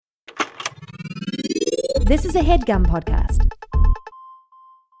This is a HeadGum podcast.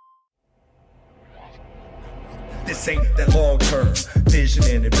 This ain't that long-term vision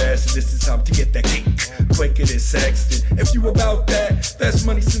and invest. This is time to get that cake quicker than Sexton. If you about that, fast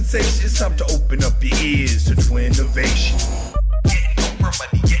money sensation. It's time to open up your ears to Twinnovation.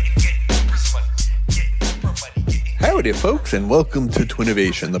 Howdy, folks, and welcome to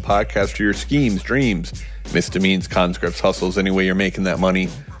Twinnovation, the podcast for your schemes, dreams, misdemeans, conscripts, hustles, any way you're making that money.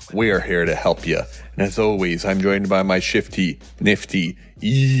 We are here to help you. And as always, I'm joined by my shifty, nifty,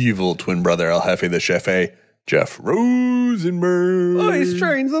 evil twin brother, El Jefe the Chefe, Jeff Rosenberg. Oh, his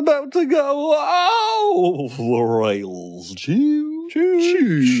train's about to go off the rails. Choo,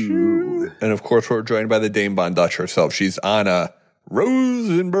 choo, choo. And of course, we're joined by the Dame Von Dutch herself. She's Anna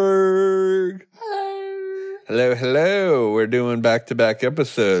Rosenberg. Hello, hello. We're doing back-to-back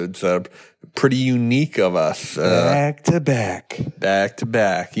episodes. Pretty unique of us. Back to back. Back to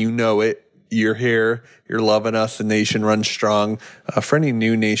back. You know it. You're here. You're loving us. The nation runs strong. For any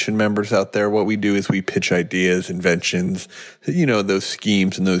new nation members out there, what we do is we pitch ideas, inventions, those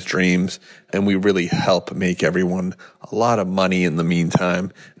schemes and those dreams, and we really help make everyone a lot of money in the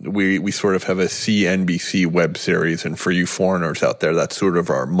meantime. We sort of have a CNBC web series, and for you foreigners out there, that's sort of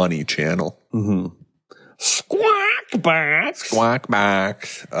our money channel. Mm-hmm. Squawk box. Squawk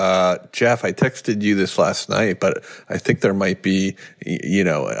box. Jeff, I texted you this last night, but I think there might be,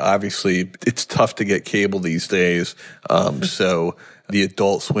 obviously it's tough to get cable these days. So the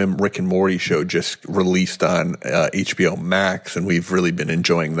Adult Swim Rick and Morty show just released on HBO Max, and we've really been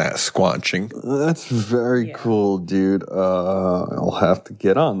enjoying that squanching. That's very cool, dude. I'll have to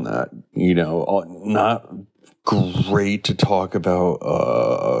get on that. Not great to talk about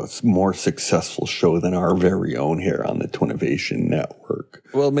a more successful show than our very own here on the Twinnovation Network.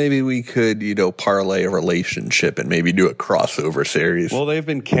 Well, maybe we could, parlay a relationship and maybe do a crossover series. Well, they've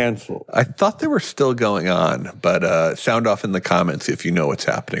been canceled. I thought they were still going on, but sound off in the comments if you know what's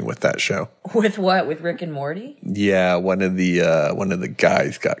happening with that show. With what? With Rick and Morty? Yeah, one of the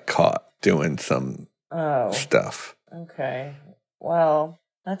guys got caught doing some stuff. Okay. Well,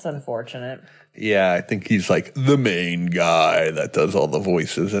 that's unfortunate. Yeah, I think he's like the main guy that does all the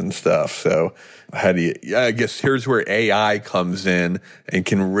voices and stuff. So I guess here's where AI comes in and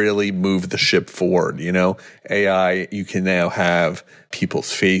can really move the ship forward. AI, you can now have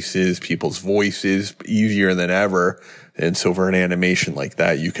people's faces, people's voices easier than ever. And so for an animation like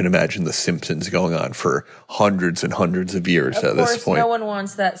that, you can imagine The Simpsons going on for hundreds and hundreds of years at this point. No one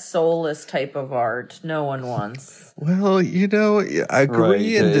wants that soulless type of art. No one wants. Well, I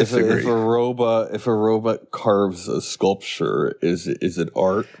agree and disagree. If a robot carves a sculpture, is it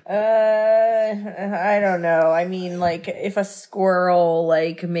art? I don't know. I mean, like, if a squirrel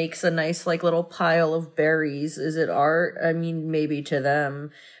makes a nice little pile of berries, is it art? I mean, maybe to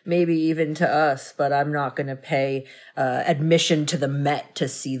them, maybe even to us, but I'm not going to pay admission to the Met to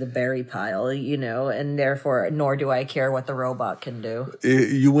see the berry pile, and therefore, nor do I care what the robot can do.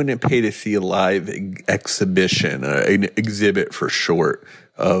 You wouldn't pay to see a live exhibition, an exhibit for short,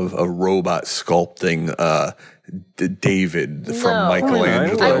 of a robot sculpting David from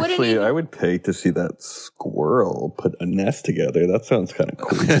Michelangelo. I would pay to see that squirrel put a nest together. That sounds kind of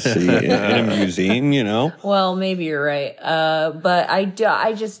cool to see in a museum, Well, maybe you're right. But I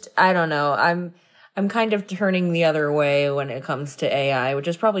don't know. I'm kind of turning the other way when it comes to AI, which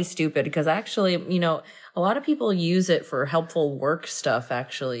is probably stupid because actually, a lot of people use it for helpful work stuff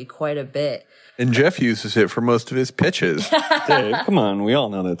actually quite a bit. And Jeff uses it for most of his pitches. Dave, come on. We all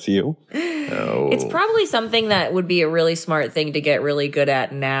know that's you. Oh. It's probably something that would be a really smart thing to get really good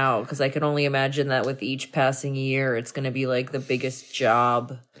at now, because I can only imagine that with each passing year, it's going to be the biggest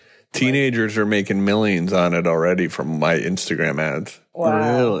job. Teenagers are making millions on it already from my Instagram ads. Wow,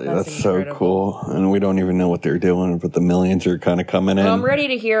 really? That's so cool. And we don't even know what they're doing, but the millions are kind of coming in. Well, I'm ready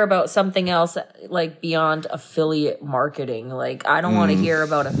to hear about something else, beyond affiliate marketing. I don't want to hear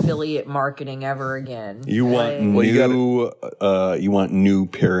about affiliate marketing ever again. You want you want new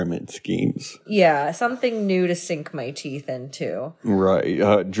pyramid schemes. Yeah, something new to sink my teeth into. Right.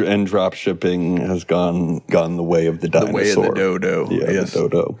 And drop shipping has gone the way of the dinosaur. The way of the dodo. Yeah, yes. the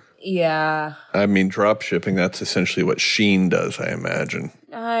dodo. Yeah. I mean, drop shipping, that's essentially what Shein does, I imagine.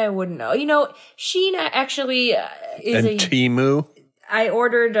 I wouldn't know. Shein actually is and Temu? I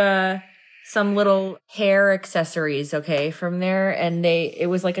ordered some little hair accessories, from there, and it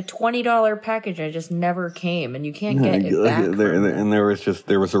was like a $20 package, and it just never came, and you can't get it back. And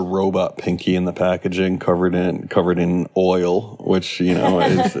there was a robot pinky in the packaging covered in oil, which,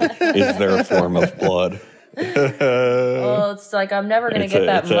 is their form of blood. Well, it's like I'm never going to get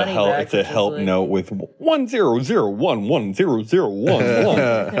that money back. It's a help note with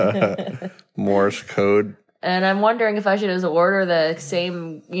 1001100011. Morse code. And I'm wondering if I should just order the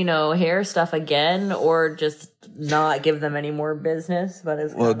same, hair stuff again, or just not give them any more business. But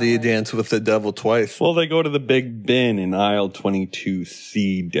it's do you dance with the devil twice? Well, they go to the big bin in aisle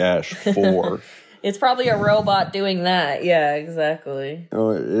 22C-4. It's probably a robot doing that. Yeah, exactly.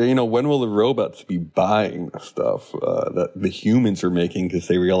 When will the robots be buying the stuff that the humans are making because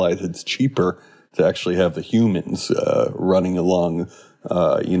they realize it's cheaper to actually have the humans running along?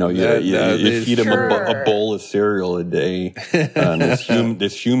 You feed them a bowl of cereal a day. And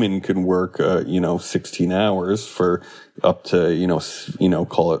this human can work, 16 hours for up to,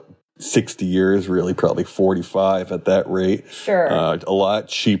 call it 60 years, really probably 45 at that rate. Sure. A lot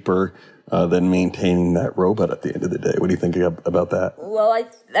cheaper than maintaining that robot at the end of the day. What do you think about that? Well,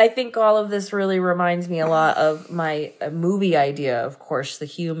 I think all of this really reminds me a lot of my movie idea, of course, The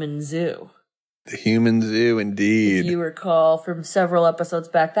Human Zoo. The Human Zoo, indeed. If you recall from several episodes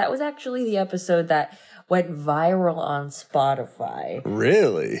back, that was actually the episode that went viral on Spotify.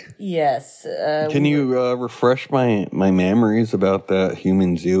 Really? Yes. Can you refresh my memories about that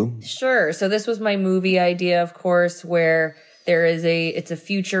Human Zoo? Sure. So this was my movie idea, of course, where it's a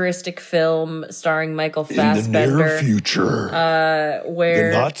futuristic film starring Michael Fassbender. In the near future.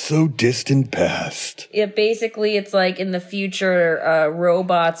 Where the not so distant past. It's like in the future,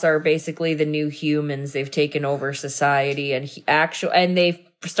 robots are basically the new humans. They've taken over society and they've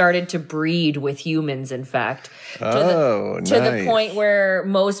started to breed with humans, in fact. To the point where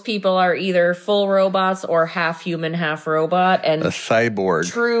most people are either full robots or half human, half robot. And a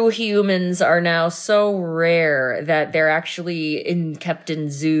cyborg. True humans are now so rare that they're actually kept in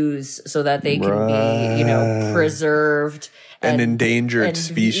zoos so that they can be, preserved. An endangered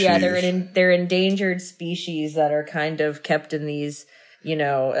species. Yeah, they're endangered species that are kind of kept in these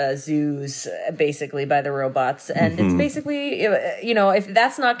zoos basically by the robots. And it's basically, if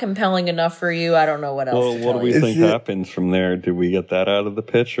that's not compelling enough for you, I don't know what else to tell what do we think happens from there? Did we get that out of the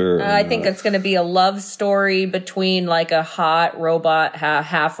pitch? Or I think it's going to be a love story between like a hot robot,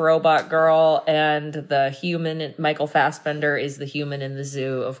 half robot girl and the human. Michael Fassbender is the human in the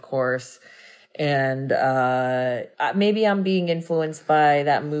zoo, of course. And maybe I'm being influenced by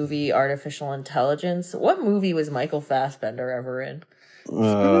that movie, Artificial Intelligence. What movie was Michael Fassbender ever in? A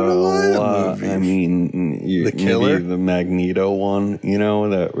lot of movies. I mean, The Killer, maybe the Magneto one,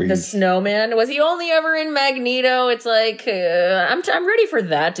 the Snowman. Was he only ever in Magneto? It's like I'm ready for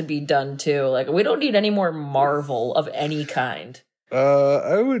that to be done too. Like we don't need any more Marvel of any kind.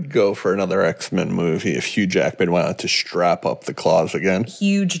 I would go for another X-Men movie if Hugh Jackman wanted to strap up the claws again.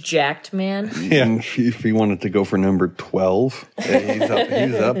 Huge jacked man. Yeah, if he wanted to go for number 12. Yeah, he's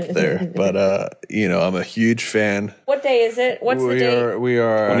up there. But I'm a huge fan. What day is it? What's the date? We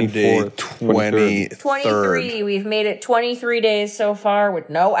are on day 23. We've made it 23 days so far with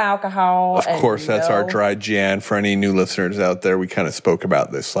no alcohol. Of course, that's our dry Jan. For any new listeners out there, we kind of spoke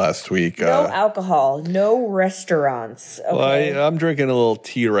about this last week. No alcohol, no restaurants. Okay. Well, I'm drinking a little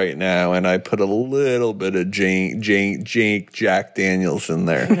tea right now, and I put a little bit of Jack Daniels in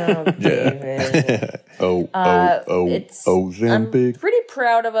there. No, David. Ozempic. I'm pretty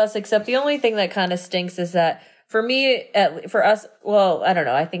proud of us, except the only thing that kind of stinks is that for us, well, I don't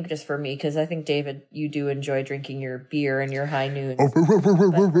know. I think just for me, because I think, David, you do enjoy drinking your beer and your high noons. But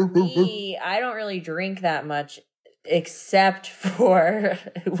for me, I don't really drink that much. Except for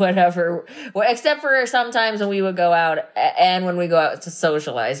sometimes when we would go out and when we go out to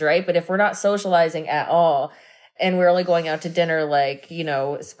socialize, right? But if we're not socializing at all and we're only going out to dinner,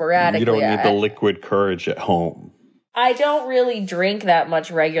 sporadically. You don't need the liquid courage at home. I don't really drink that much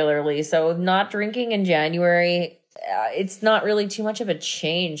regularly. So not drinking in January, it's not really too much of a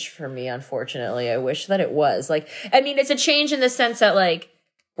change for me, unfortunately. I wish that it was. It's a change in the sense that,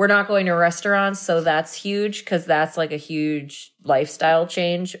 we're not going to restaurants, so that's huge because that's a huge lifestyle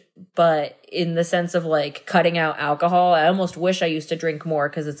change. But in the sense of cutting out alcohol, I almost wish I used to drink more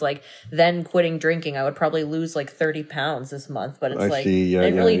because it's then quitting drinking, I would probably lose 30 pounds this month. But it's I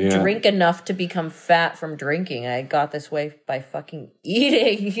didn't really drink enough to become fat from drinking. I got this way by fucking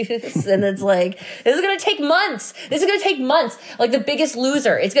eating. And it's this is going to take months. This is going to take months. Like The Biggest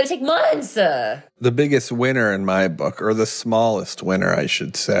Loser. It's going to take months. The biggest winner in my book, or the smallest winner, I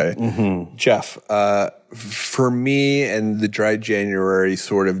should say. Mm-hmm. Jeff, for me and the dry January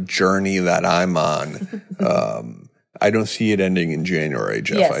sort of journey that I'm on, I don't see it ending in January,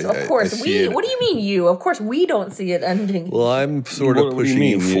 Jeff. Yes, of course. What do you mean you? Of course we don't see it ending. Well, I'm sort of pushing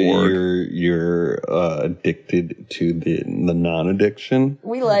you forward. You're addicted to the non-addiction.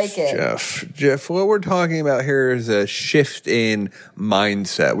 We like it. Jeff, what we're talking about here is a shift in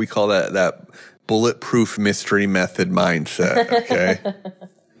mindset. We call that bulletproof mystery method mindset, okay?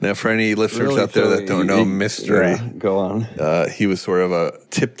 Now, for any listeners out there that don't know mystery, go on. He was sort of a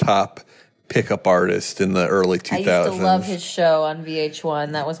tip-top pickup artist in the early 2000s. I used to love his show on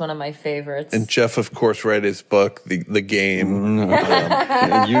VH1. That was one of my favorites. And Jeff, of course, read his book, The Game.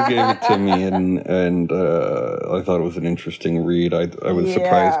 And you gave it to me, and I thought it was an interesting read. I was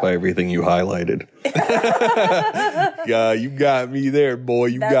surprised by everything you highlighted. Yeah, you got me there, boy.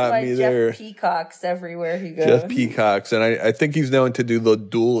 You got me there. Jeff peacocks everywhere he goes. Jeff peacocks, and I think he's known to do the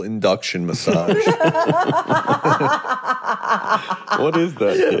dual induction massage. What is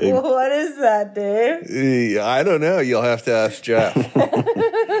that, Dave? What is that, Dave? I don't know. You'll have to ask Jeff.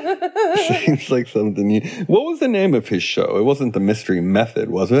 Seems like something What was the name of his show? It wasn't The Mystery Method,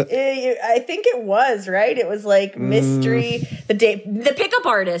 was it? I think it was, right? It was like Mystery, the Pickup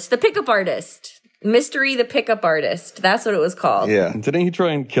Artist. Mystery, the Pickup Artist. That's what it was called. Yeah. Didn't he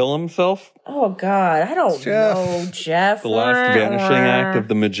try and kill himself? Oh, God. I don't know, Jeff. The last vanishing act of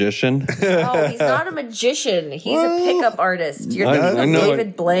the magician? No, he's not a magician. He's a pickup artist. You're thinking of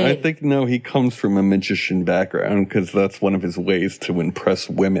David Blaine. I think, no, he comes from a magician background because that's one of his ways to impress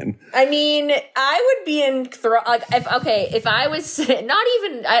women. I mean, I would be if I was not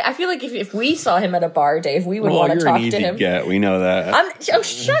even, I feel like if we saw him at a bar, Dave, we would want to talk to him. Get. We know that.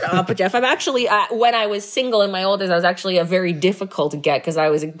 Shut up, Jeff. I'm actually, when I was single in my old days, I was actually a very difficult get because I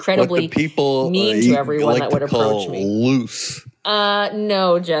was incredibly mean to everyone that would approach me. Loose.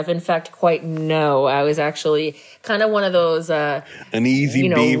 No, Jeff. In fact, quite no. I was actually kind of one of those, an easy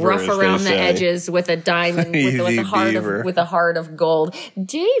beaver, rough around the edges with a diamond, with a heart of gold.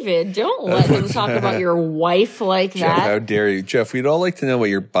 David, don't let him talk about your wife like Jeff, that. how dare you, Jeff? We'd all like to know what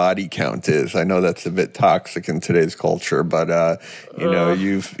your body count is. I know that's a bit toxic in today's culture, but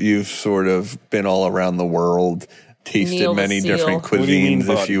you've sort of been all around the world. Tasted many different cuisines,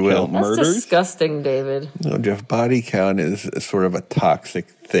 if you will. That's disgusting, David. No, Jeff, body count is sort of a toxic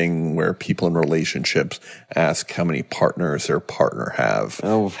thing where people in relationships ask how many partners their partner have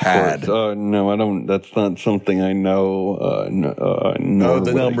had. No, I don't. That's not something I know. No,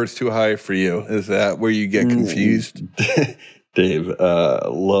 the number's too high for you. Is that where you get confused? Dave,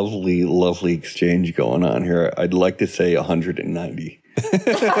 lovely exchange going on here. I'd like to say 190.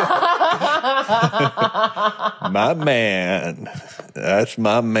 My man. That's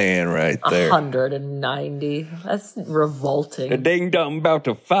my man right there. 190. That's revolting. The ding dong about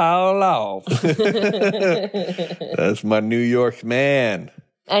to fall off. That's my New York man.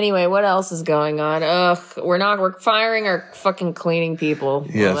 Anyway, what else is going on? We're firing our fucking cleaning people.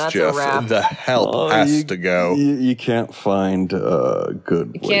 Yes, that's Jeff. A wrap. The help has to go. You can't find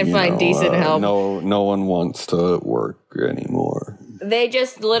good. You can't find decent help. No one wants to work anymore. They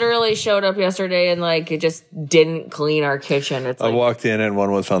just literally showed up yesterday and it just didn't clean our kitchen. I walked in and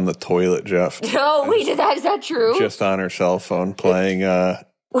one was on the toilet, Jeff. Oh, wait, is that true? Just on her cell phone playing Wordle.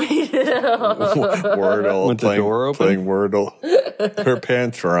 With the door open? Playing Wordle. Her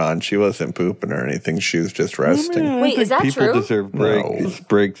pants were on. She wasn't pooping or anything. She was just resting. Wait, is that people true? People deserve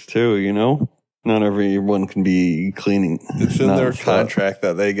breaks too, you know? Not everyone can be cleaning. It's in their contract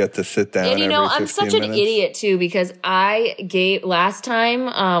that they get to sit down. And I'm such an idiot too because last time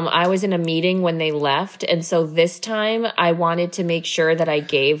I was in a meeting when they left, and so this time I wanted to make sure that I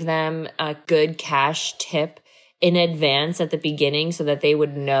gave them a good cash tip in advance at the beginning so that they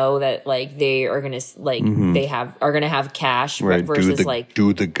would know that they are gonna are gonna have cash, right? Versus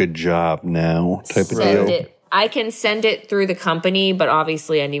do the good job now type of deal. I can send it through the company, but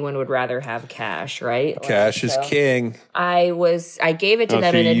obviously anyone would rather have cash, right? Cash is king. I gave it to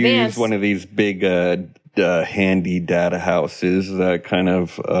them in advance. Use one of these big handy data houses that kind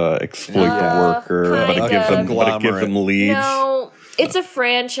of exploit the worker, but it gives them leads. No, it's a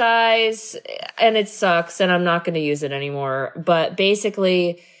franchise and it sucks, and I'm not going to use it anymore. But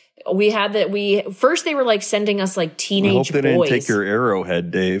basically, first they were sending us teenage boys. I hope they didn't take your Arrowhead,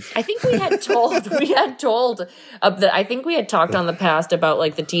 Dave. I think we had talked on the past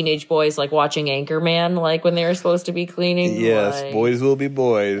about the teenage boys watching Anchorman when they were supposed to be cleaning. Yes, boys will be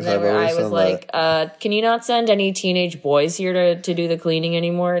boys. I was can you not send any teenage boys here to do the cleaning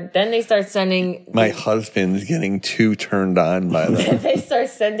anymore? Then they start sending. My husband's getting too turned on by them. They start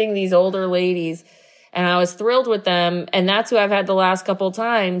sending these older ladies. And I was thrilled with them. And that's who I've had the last couple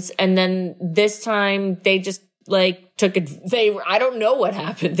times. And then this time they just like I don't know what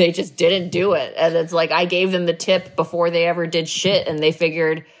happened. They just didn't do it. And it's like, I gave them the tip before they ever did shit, and they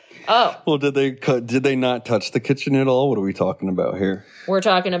figured, oh. Well, did they not touch the kitchen at all? What are we talking about here? We're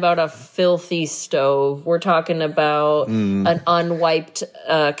talking about a filthy stove. We're talking about an unwiped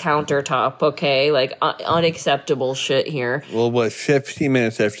countertop, okay? Like, unacceptable shit here. Well, 15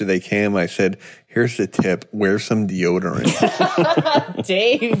 minutes after they came, I said, here's the tip. Wear some deodorant.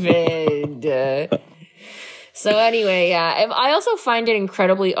 David. So anyway, yeah, I also find it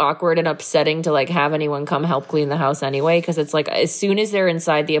incredibly awkward and upsetting to like have anyone come help clean the house anyway, because it's like as soon as they're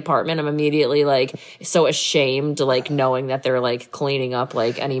inside the apartment, I'm immediately like so ashamed, like knowing that they're like cleaning up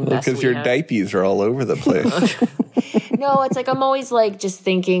like any mess. Because your diapers are all over the place. No, it's like I'm always like just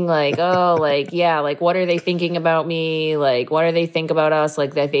thinking like, oh, like yeah, like what are they thinking about me? Like what do they think about us?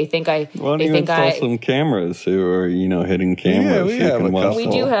 Like that they think I. Why don't you install some cameras who are hidden cameras? Yeah, we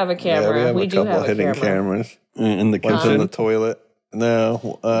do have a camera. Yeah, we do have a hidden cameras. In the kitchen, in the toilet.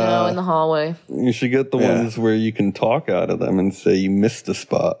 No, in the hallway. You should get the ones where you can talk out of them and say you missed a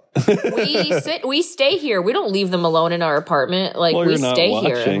spot. We stay here. We don't leave them alone in our apartment. Like we stay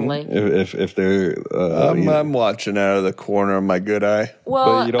here. Like, if they're, I'm watching out of the corner of my good eye. Well,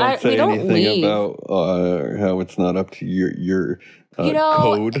 but you don't say anything leave. about how it's not up to your.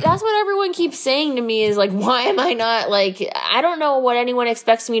 Code. That's what everyone keeps saying to me is like, why am I not like, I don't know what anyone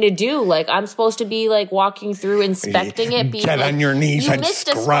expects me to do. Like, I'm supposed to be like walking through, inspecting it. Being Get like, on your knees and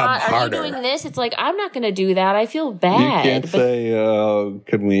scrub harder. Are you doing this? It's like, I'm not going to do that. I feel bad. You can't say,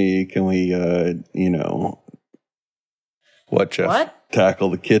 can we, What, Jeff? What? Tackle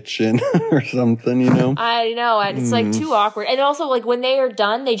the kitchen or something, I know. It's like too awkward. And also, like, when they are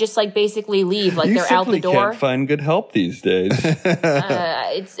done, they just, like, basically leave. Like, they're out the door. You can't find good help these days.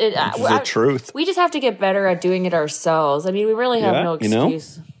 It's the truth. We just have to get better at doing it ourselves. I mean, we really have no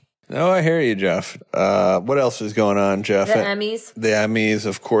excuse. No, I hear you, Jeff. What else is going on, Jeff? The Emmys. The Emmys,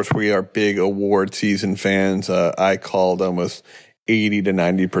 of course, we are big award season fans. I called almost 80 to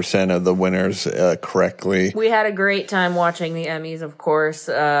 90% of the winners correctly. We had a great time watching the Emmys, of course.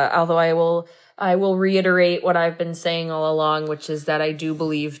 Although I will reiterate what I've been saying all along, which is that I do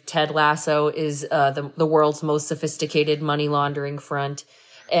believe Ted Lasso is the world's most sophisticated money laundering front.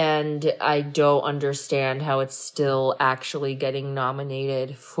 And I don't understand how it's still actually getting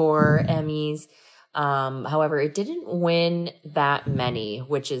nominated for Emmys. However, it didn't win that many,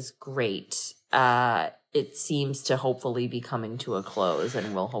 which is great. It seems to hopefully be coming to a close,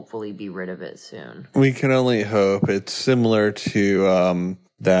 and we'll hopefully be rid of it soon. We can only hope. It's similar to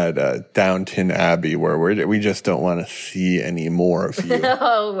that Downton Abbey, where we just don't want to see any more of you.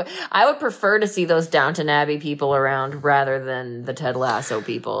 No, I would prefer to see those Downton Abbey people around rather than the Ted Lasso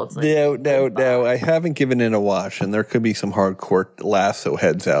people. It's like, no. I haven't given it a watch, and there could be some hardcore Lasso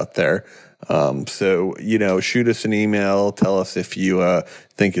heads out there. So, shoot us an email, tell us if you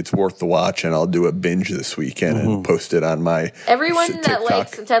think it's worth the watch, and I'll do a binge this weekend and post it on my Everyone TikTok. That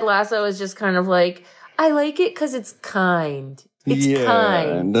likes Ted Lasso is just kind of like, I like it because it's kind. It's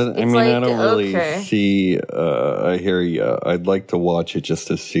kind. I don't really see, I hear you. I'd like to watch it just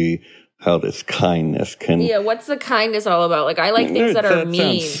to see how this kindness can... Yeah, what's the kindness all about? Like, I like things that are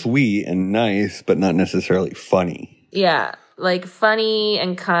mean. Sounds sweet and nice, but not necessarily funny. Yeah. Like, funny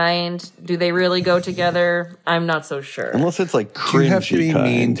and kind, do they really go together? I'm not so sure. Unless it's like cringy. Do you have to be kind,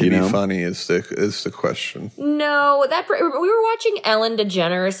 mean to be funny is the question. No, we were watching Ellen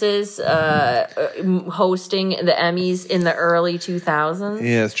DeGeneres's hosting the Emmys in the early 2000s.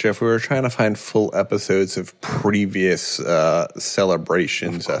 Yes, Jeff, we were trying to find full episodes of previous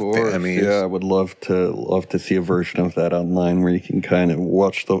celebrations at the Emmys. Yeah, I would love to see a version of that online where you can kind of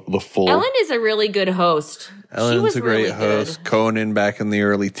watch the full... Ellen is a really good host. Ellen's a great host. Conan back in the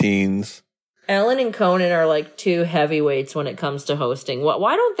early teens. Ellen and Conan are like two heavyweights when it comes to hosting.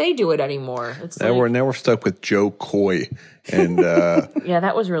 Why don't they do it anymore? Now we're stuck with Joe Coy. And yeah,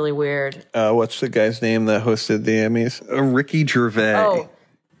 that was really weird. What's the guy's name that hosted the Emmys? Ricky Gervais. Oh,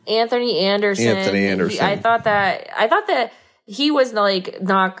 Anthony Anderson. I thought that he was like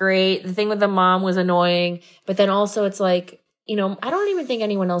not great. The thing with the mom was annoying, but then also it's like, I don't even think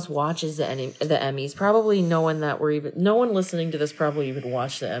anyone else watches the Emmys. Probably no one listening to this probably even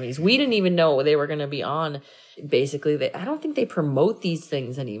watched the Emmys. We didn't even know they were going to be on. Basically, I don't think they promote these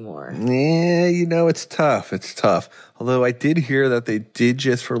things anymore. Yeah, it's tough. It's tough. Although I did hear that they did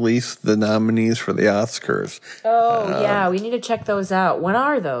just release the nominees for the Oscars. Oh, yeah. We need to check those out. When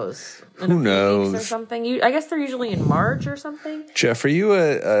are those? in a few knows? weeks or something. I guess they're usually in March or something. Jeff, are you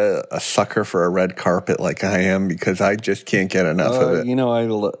a sucker for a red carpet like I am? Because I just can't get enough of it. You know,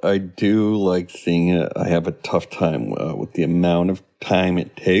 I do like seeing it. I have a tough time with the amount of time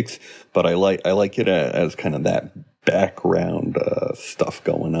it takes, but I like it as kind of that background stuff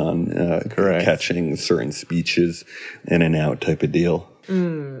going on, Correct. Catching certain speeches in and out type of deal.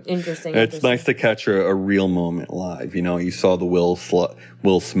 Interesting. It's nice to catch a real moment live. You know, you saw the Will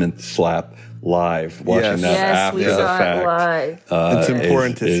Smith slap live, watching that after we the saw fact. it live. It's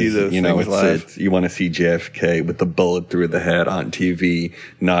important to see those things live. You want to see JFK with the bullet through the head on TV,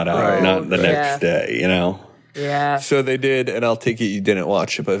 not the next day. You know. Yeah. So they did, and I'll take it you didn't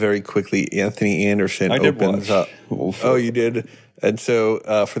watch it, but very quickly, Anthony Anderson opens up. Oh, you did? And so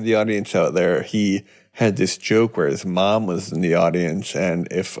for the audience out there, he had this joke where his mom was in the audience, and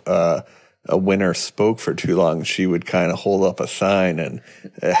if a winner spoke for too long, she would kind of hold up a sign and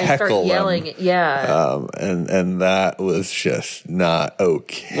heckle start yelling. them. Yeah. And that was just not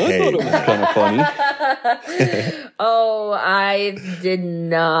okay. I thought it was kind of funny. Oh, I did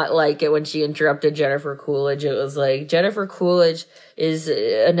not like it when she interrupted Jennifer Coolidge. It was like, Jennifer Coolidge is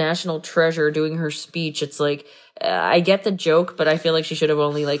a national treasure doing her speech. It's like, I get the joke, but I feel like she should have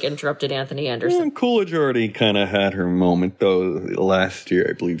only interrupted Anthony Anderson. Coolidge already kind of had her moment, though. Last year,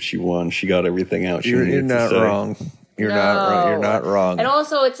 I believe she won. She got everything out. You're not wrong. You're not wrong. You're not wrong. And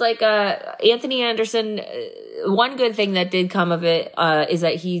also, it's like Anthony Anderson. One good thing that did come of it is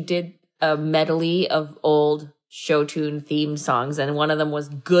that he did a medley of old show tune theme songs, and one of them was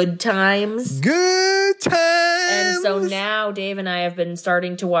 "Good Times." Good times. And so now Dave and I have been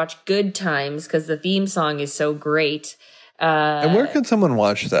starting to watch Good Times because the theme song is so great. And where can someone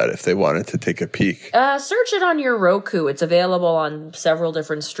watch that if they wanted to take a peek? Search it on your Roku. It's available on several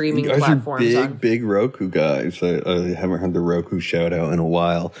different streaming platforms. You guys are big Roku guys. I haven't heard the Roku shout out in a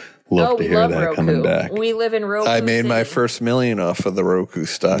while. Love to hear that Roku. coming back. We live in Roku I made City. my first million off of the Roku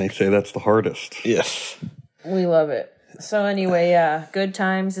stuff. They say that's the hardest. Yes. We love it. So anyway, yeah, Good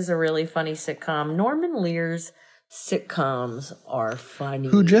Times is a really funny sitcom. Norman Lear's sitcoms are funny.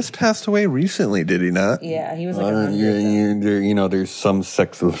 Who just passed away recently, did he not? Yeah, he was like 100. There's some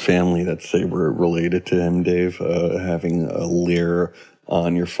sects of the family that say we're related to him, Dave. Having a Lear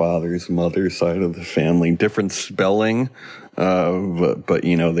on your father's mother's side of the family. Different spelling, but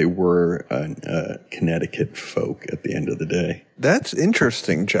they were Connecticut folk at the end of the day. That's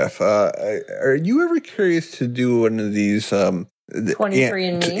interesting, Jeff. Are you ever curious to do one of these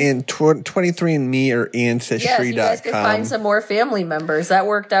 23andMe? 23andMe or Ancestry.com? Yes, you guys could find some more family members. That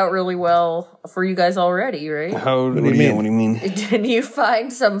worked out really well for you guys already, right? What do you mean? Did you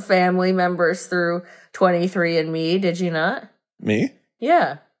find some family members through 23andMe? Did you not? Me?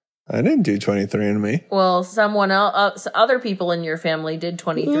 Yeah. I didn't do 23andMe. Well, someone else, other people in your family did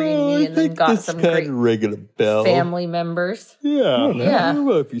 23andMe and then got some great ringing a bell. family members. Yeah, Yeah. there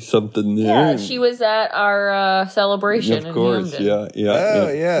might be something there. Yeah, she was at our celebration Of course, in Hamden. yeah.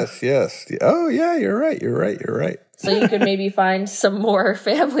 Oh, yes. Oh, yeah, you're right. So you could maybe find some more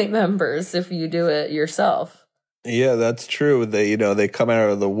family members if you do it yourself. Yeah, that's true. They come out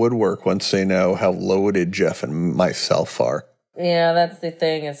of the woodwork once they know how loaded Jeff and myself are. Yeah, that's the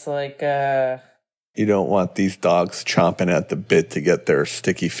thing. It's like, you don't want these dogs chomping at the bit to get their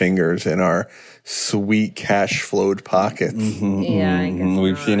sticky fingers in our sweet cash-flowed pockets. yeah, I guess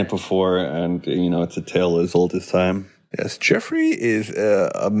We've not. seen it before, and, it's a tale as old as time. Yes, Jeffrey is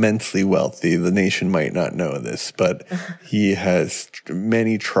immensely wealthy. The nation might not know this, but he has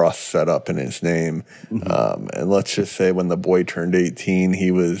many trusts set up in his name. And let's just say when the boy turned 18,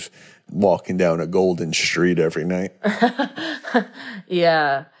 he was walking down a golden street every night.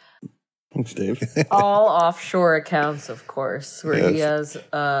 Yeah. Thanks, Dave. All offshore accounts, of course, where he Yes. has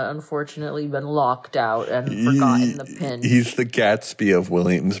unfortunately been locked out and forgotten the pin. He's the Gatsby of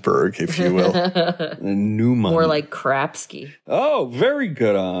Williamsburg, if you will. New money. More like Krapsky. Oh, very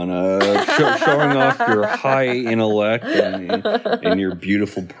good on showing off your high intellect and your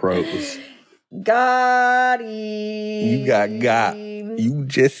beautiful prose. Got him. You got. You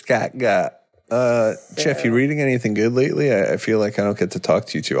just got. Jeff, you reading anything good lately? I feel like I don't get to talk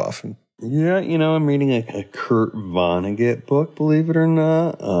to you too often. Yeah, I'm reading a Kurt Vonnegut book, believe it or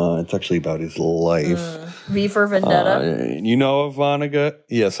not. It's actually about his life. V for Vendetta. You know of Vonnegut?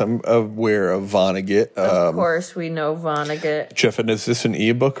 Yes, I'm aware of Vonnegut. Of course, we know Vonnegut. Jeff, and is this an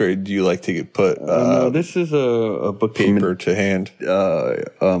ebook, or do you like to put No, this is a book paper to hand?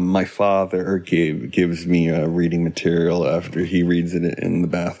 My father gives me reading material after he reads it in the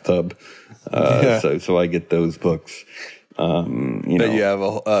bathtub. So I get those books. But you have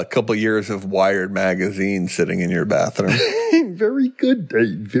a couple years of Wired magazine sitting in your bathroom. very good,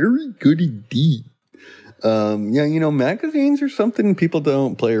 Dave. Very good indeed. Magazines are something people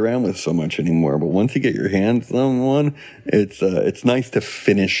don't play around with so much anymore. But once you get your hands on one, it's nice to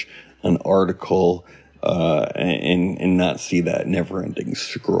finish an article and not see that never-ending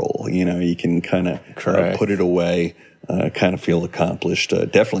scroll. You can kind of put it away, kind of feel accomplished,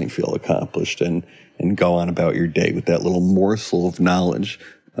 definitely feel accomplished, and go on about your day with that little morsel of knowledge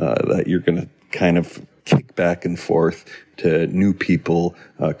that you're going to kind of kick back and forth to new people,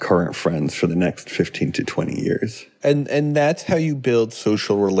 current friends for the next 15 to 20 years. And that's how you build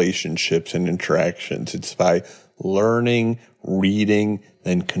social relationships and interactions. It's by learning, reading,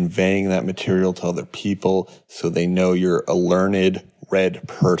 then conveying that material to other people so they know you're a learned, read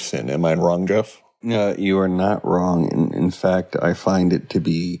person. Am I wrong, Jeff? You are not wrong. In fact, I find it to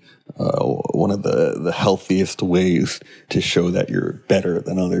be one of the healthiest ways to show that you're better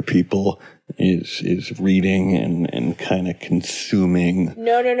than other people is reading and kind of consuming.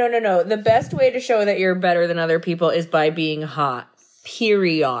 No. The best way to show that you're better than other people is by being hot.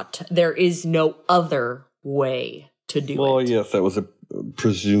 Period. There is no other way to do it. Well, yes, that was a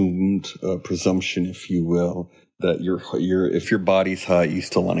presumed presumption, if you will, that if your body's hot, you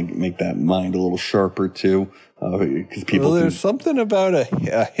still want to make that mind a little sharper too. Because people. Well, there's something about a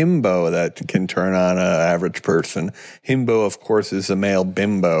himbo that can turn on an average person. Himbo, of course, is a male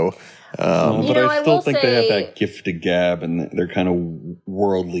bimbo. But I still think they have that gift of gab, and they're kind of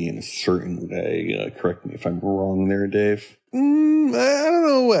worldly in a certain way. Correct me if I'm wrong there, Dave. I don't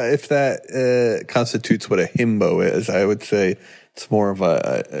know if that constitutes what a himbo is. I would say it's more of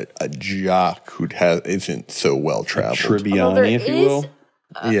a jock who isn't so well traveled. Tribbiani, if you will.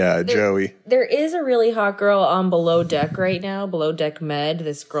 Joey. There is a really hot girl on Below Deck right now, Below Deck Med,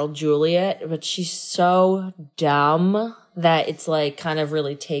 this girl Juliet, but she's so dumb that it's like kind of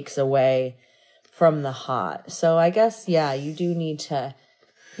really takes away from the hot. So I guess, you do need to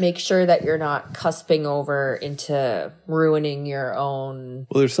make sure that you're not cusping over into ruining your own.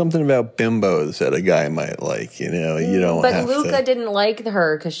 Well, there's something about bimbos that a guy might like, you don't have to. But Luca didn't like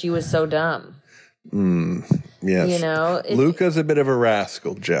her because she was so dumb. Yes. Luca's a bit of a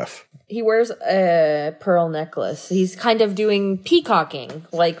rascal, Jeff. He wears a pearl necklace. He's kind of doing peacocking,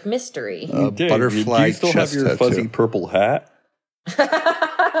 like Mystery. Butterfly. Do you still have your fuzzy purple hat?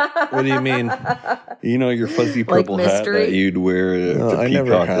 What do you mean? Your fuzzy purple hat that you'd wear to I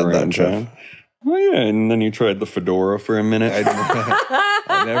never had that, Jeff. Oh, yeah, and then you tried the fedora for a minute.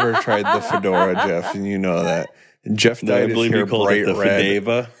 I never tried the fedora, Jeff, and you know that. Jeff dyed his hair bright red,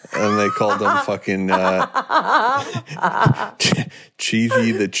 Fedeva. And they called him fucking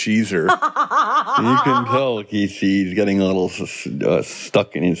Cheesy the Cheeser. You can tell he's getting a little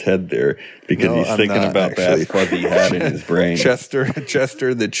stuck in his head there because he's thinking about that fuzzy hat in his brain. Chester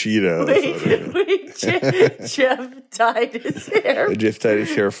the Cheeto. Wait, Jeff dyed his hair. Jeff dyed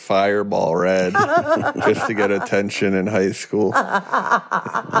his hair fireball red just to get attention in high school.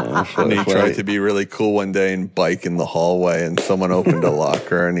 And he tried to be really cool one day and bike in the hallway, and someone opened a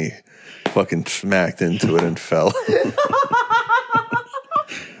locker and he fucking smacked into it and fell.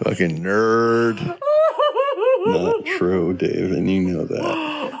 Fucking nerd. Not true, Dave, and you know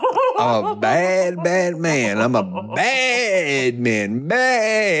that. I'm a bad man. I'm a bad man.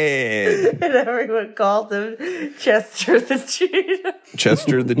 Bad. And everyone called him Chester the Cheeto.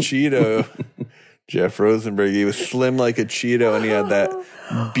 Chester the Cheeto. Jeff Rosenberg. He was slim like a Cheeto, and he had that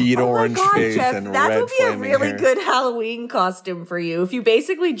beet orange face, Jeff, and that red would be a really hair. good Halloween costume for you. If you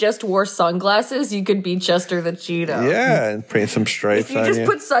basically just wore sunglasses, you could be Chester the Cheeto. Yeah, and paint some stripes on you. If you just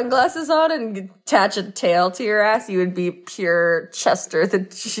put sunglasses on and attach a tail to your ass, you would be pure Chester the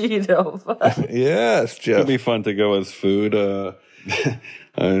Cheeto. Yes, Jeff. It'd be fun to go as food. He's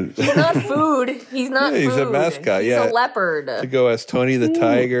not food. He's not food. He's a mascot, He's a leopard. To go as Tony the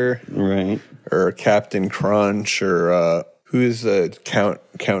Tiger. Right. Or Captain Crunch, or who is Count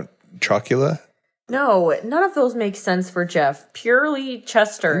Chocula? No, none of those make sense for Jeff. Purely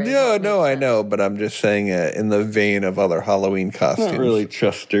Chester. No, I know, but I'm just saying in the vein of other Halloween costumes. Not really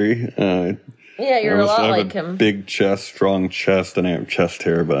Chester. Yeah, you're a lot like him. Big chest, strong chest, and I have chest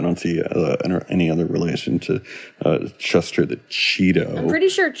hair, but I don't see any other relation to Chester the Cheeto. I'm pretty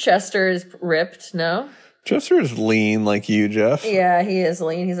sure Chester is ripped, no? Chester is lean like you, Jeff. Yeah, he is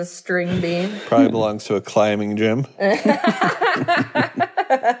lean. He's a string bean. Probably belongs to a climbing gym.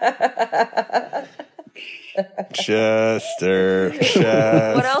 Chester.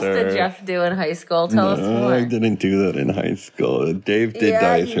 What else did Jeff do in high school? Tell us more. I didn't do that in high school. Dave did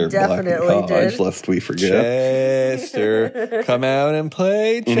dye his hair black in college, lest we forget. Chester, come out and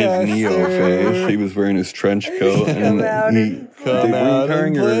play, Chester. In his Neo phase, he was wearing his trench coat. Come out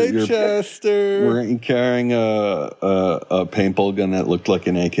and play, Chester. Weren't you carrying a paintball gun that looked like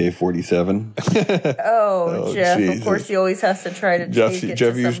an AK-47? Oh, Jeff, Jesus. Of course he always has to try to take it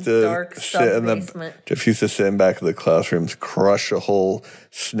Jeff to used some to dark sub-basement. Jeff used to sit in back of the classrooms, crush a whole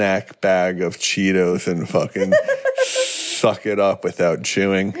snack bag of Cheetos and fucking suck it up without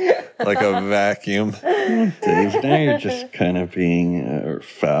chewing like a vacuum. Dave, now you're just kind of being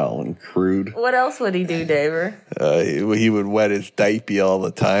foul and crude. What else would he do, Daver? He would wet his diaper all the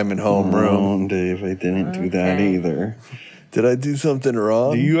time in homeroom. No, Dave, I didn't do that either. Did I do something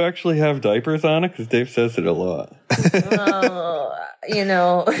wrong? Do you actually have diapers on it? Because Dave says it a lot. You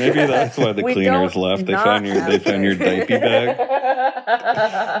know. Maybe that's why the cleaners left. They found your diaper bag.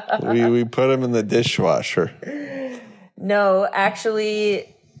 We put them in the dishwasher. No, actually,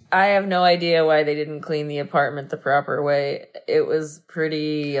 I have no idea why they didn't clean the apartment the proper way. It was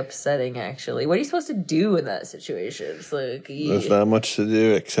pretty upsetting, actually. What are you supposed to do in that situation? It's like there's not much to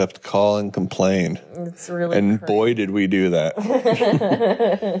do except call and complain. It's really and boy, did we do that.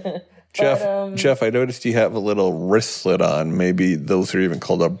 Jeff, I noticed you have a little wristlet on. Maybe those are even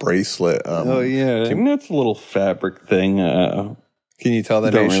called a bracelet. Oh yeah, that's a little fabric thing. Can you tell the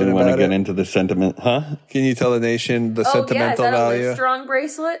Don't nation really about want to it? get into the sentiment, huh? Can you tell the nation the sentimental is that value? A strong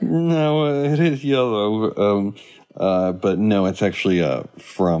bracelet? No, it is yellow, but no, it's actually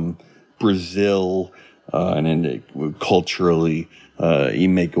from Brazil, and culturally, you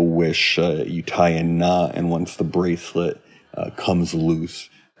make a wish, you tie a knot, and once the bracelet comes loose,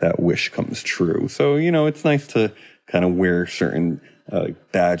 that wish comes true. So, it's nice to kind of wear certain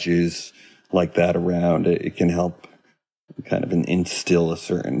badges like that around. It can help kind of instill a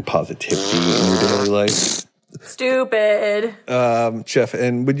certain positivity in your daily life. Stupid. Jeff,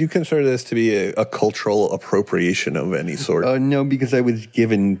 and would you consider this to be a cultural appropriation of any sort? No, because I was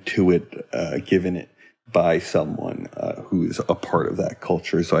given it by someone who is a part of that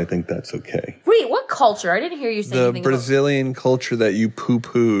culture, so I think that's okay. Wait, what culture? I didn't hear you say anything about the Brazilian culture that you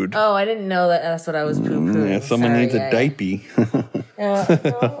poo-pooed. Oh, I didn't know that's what I was poo-pooing. Yeah, someone needs a diaper.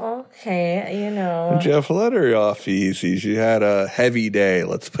 Okay, Jeff, let her off easy. She had a heavy day,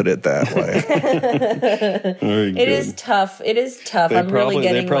 let's put it that way. It is tough. They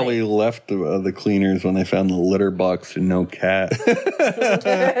probably left the cleaners when they found the litter box and no cat.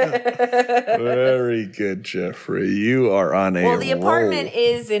 Very good, Jeffrey. You are on a roll. Well, the apartment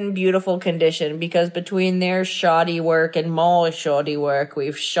is in beautiful condition because between their shoddy work and my shoddy work,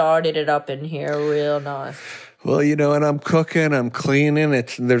 we've shodded it up in here real nice. Well, and I'm cooking, I'm cleaning,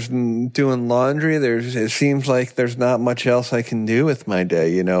 there's doing laundry. It seems like there's not much else I can do with my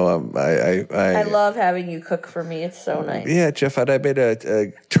day. I love having you cook for me. It's so nice. Yeah, Jeff, I made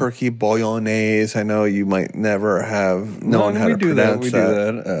a turkey bolognese. I know you might never have known how to pronounce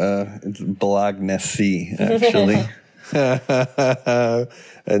that. It's bolognese, actually.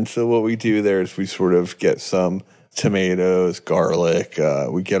 And so what we do there is we sort of get some tomatoes, garlic.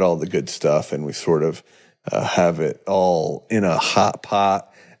 We get all the good stuff, and we sort of have it all in a hot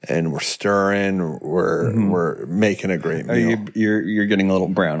pot, and we're stirring. We're making a great meal. You're getting a little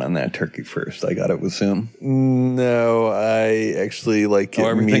brown on that turkey first. I gotta assume. No, I actually like it.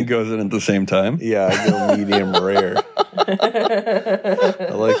 Everything goes in at the same time. Yeah, I go medium rare.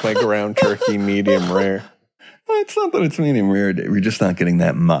 I like my ground turkey medium rare. It's not that it's medium rare, Dave. You're just not getting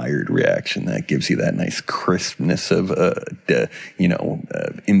that mired reaction that gives you that nice crispness of,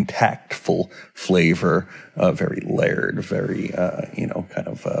 impactful flavor, very layered, very,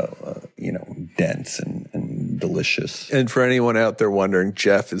 dense and delicious. And for anyone out there wondering,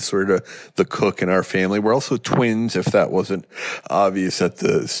 Jeff is sort of the cook in our family. We're also twins, if that wasn't obvious at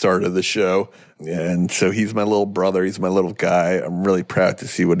the start of the show. And so he's my little brother. He's my little guy. I'm really proud to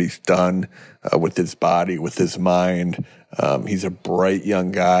see what he's done with his body, with his mind. He's a bright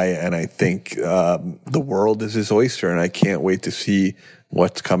young guy, and I think the world is his oyster, and I can't wait to see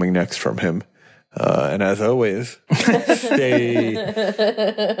what's coming next from him. And as always, stay.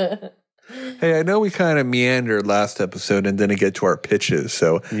 Hey, I know we kind of meandered last episode and didn't get to our pitches.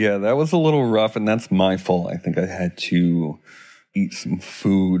 So yeah, that was a little rough, and that's my fault. I think I had to eat some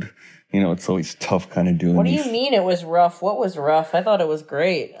food it's always tough kind of doing. What do you mean it was rough? What was rough? I thought it was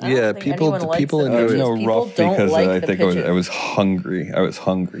great. People enjoy it. No, rough because I think I was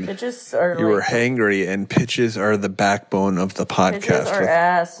hungry. Pitches are You were hangry, and pitches are the backbone of the podcast. Pitches are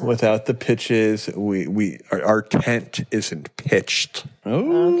ass. Without the pitches, our tent isn't pitched.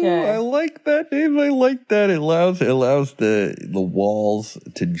 Oh, Okay. I like that, Dave. I like that. It allows the walls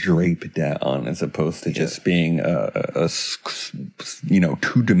to drape down as opposed to just being a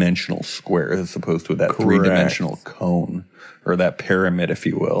 2-dimensional square as opposed to that 3-dimensional cone or that pyramid, if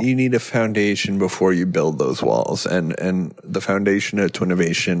you will. You need a foundation before you build those walls, and the foundation at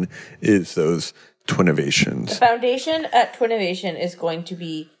Twinnovation is those Twinnovations. The foundation at Twinnovation is going to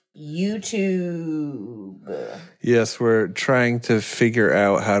be YouTube. Yes, we're trying to figure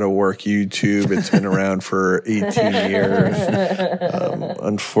out how to work YouTube. It's been around for 18 years.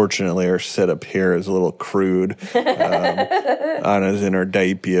 Unfortunately, our setup here is a little crude. Anna's in her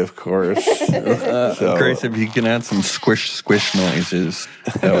diaper, of course. Grace, if you can add some squish noises,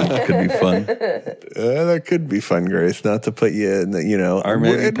 that could be fun. That could be fun, Grace. Not to put you in the, Or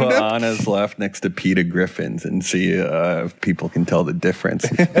maybe put Anna's laugh next to Peter Griffin's and see if people can tell the difference.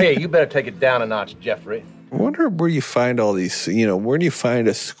 Hey, you better take it down a notch, Jeffrey. I wonder where you find all these, where do you find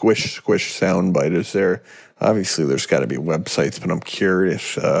a squish soundbite? Is there, obviously there's got to be websites, but I'm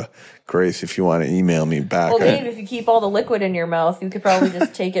curious, Grace, if you want to email me back. Well, Dave, if you keep all the liquid in your mouth, you could probably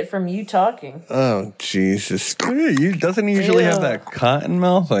just take it from you talking. Oh, Jesus. Doesn't he usually have that cotton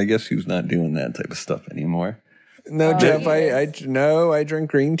mouth? I guess he's not doing that type of stuff anymore. No, Jeff, I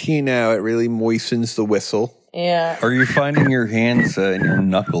drink green tea now. It really moistens the whistle. Yeah. Are you finding your hands and your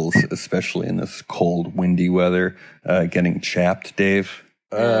knuckles, especially in this cold, windy weather, getting chapped, Dave?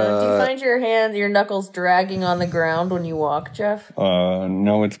 Do you find your knuckles dragging on the ground when you walk, Jeff?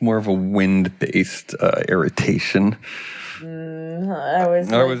 No, it's more of a wind-based irritation. I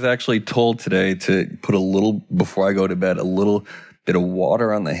was actually told today to put before I go to bed, a little bit of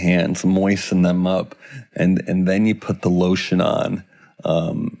water on the hands, moisten them up, and then you put the lotion on.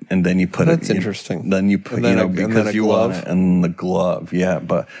 And then you put That's interesting. Then you put, because you want it, and the glove. Yeah.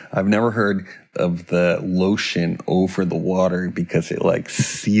 But I've never heard of the lotion over the water because it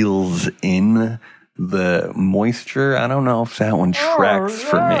seals in the moisture. I don't know if that one tracks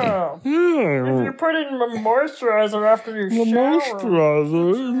for me. If you put in moisturizer after your shower,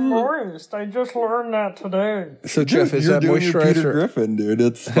 moist. I just learned that today. So, Jeff, is that doing moisturizer? Your Peter Griffin, dude.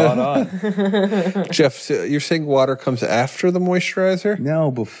 It's spot on. Jeff, so you're saying water comes after the moisturizer?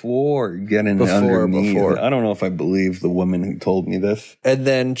 No, before getting underneath. I don't know if I believe the woman who told me this. And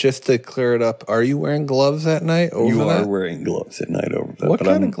then, just to clear it up, are you wearing gloves at night over You that? are wearing gloves at night over that. What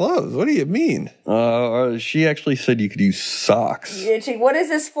kind of gloves? What do you mean? She actually said you could use socks. What is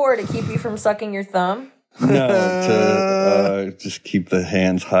this for? To keep you from sucking your thumb? No, to just keep the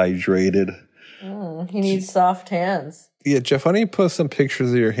hands hydrated. He needs soft hands. Yeah, Jeff, why don't you post some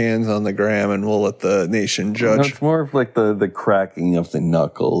pictures of your hands on the gram and we'll let the nation judge. No, it's more of the cracking of the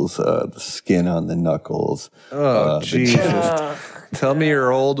knuckles, the skin on the knuckles. Oh, Jesus. Tell me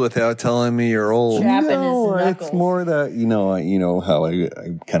you're old without telling me you're old. Chapping his knuckles. It's more that, how I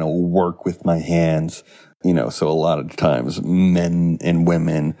kind of work with my hands. So a lot of times men and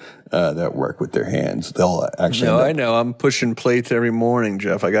women that work with their hands, they'll actually. No, I know. I'm pushing plates every morning,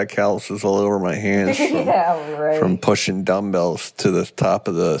 Jeff. I got calluses all over my hands from pushing dumbbells to the top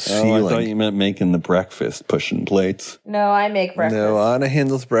of the ceiling. I thought you meant making the breakfast, pushing plates. No, I make breakfast. No, Anna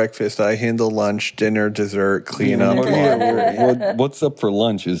handles breakfast. I handle lunch, dinner, dessert, clean up. What's up for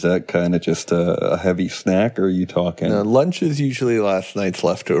lunch? Is that kind of just a heavy snack, or are you talking? No, lunch is usually last night's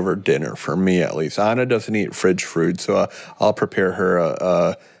leftover dinner, for me at least. Anna doesn't eat fridge food, so I'll prepare her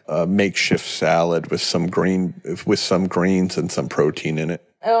a makeshift salad with some greens and some protein in it.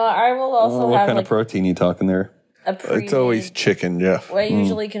 I will also what have kind of protein are you talking there? It's always chicken, Jeff. Well, I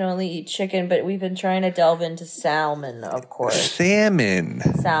usually can only eat chicken, but we've been trying to delve into salmon, of course. Salmon.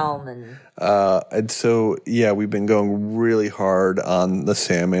 And so, yeah, we've been going really hard on the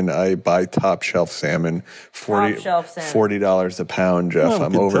salmon. I buy top shelf salmon, $40 a pound, Jeff.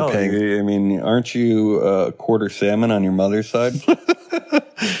 I'm overpaying. I mean, aren't you a quarter salmon on your mother's side?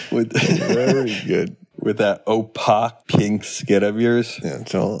 Very good. With that opaque pink skin of yours? Yeah,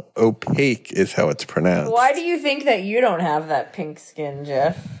 so opaque is how it's pronounced. Why do you think that you don't have that pink skin,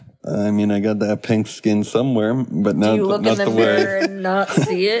 Jeff? I mean, I got that pink skin somewhere, but not. Do you look in the mirror and not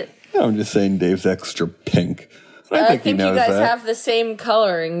see it? No, I'm just saying Dave's extra pink. I think you guys have the same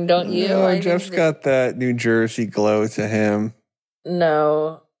coloring, don't you? No, Jeff's got that New Jersey glow to him.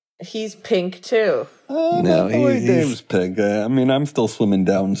 No. He's pink too. No, Dave's pink. I mean, I'm still swimming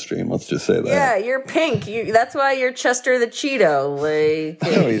downstream. Let's just say that. Yeah, you're pink. That's why you're Chester the Cheeto. Like,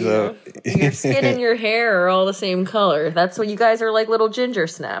 your skin and your hair are all the same color. That's what you guys are like, little ginger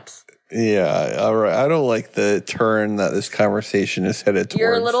snaps. Yeah, all right. I don't like the turn that this conversation is headed towards.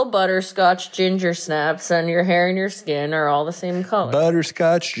 Your little butterscotch ginger snaps, and your hair and your skin are all the same color.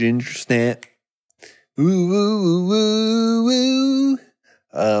 Butterscotch ginger snap. Ooh, ooh, ooh, ooh.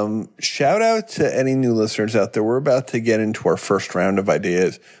 Shout out to any new listeners out there. We're about to get into our first round of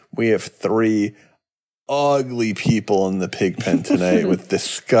ideas. We have 3 ugly people in the pig pen tonight with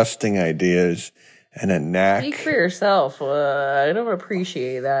disgusting ideas and a knack. Speak for yourself. I don't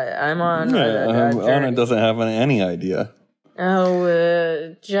appreciate that. I'm on. Anna doesn't have any idea.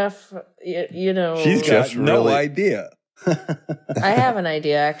 Oh, Jeff, you know. She's got no idea. I have an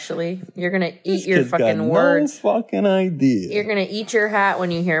idea, actually. You're going to eat your fucking words. No fucking idea. You're going to eat your hat when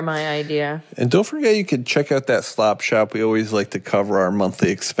you hear my idea. And don't forget, you can check out that slop shop. We always like to cover our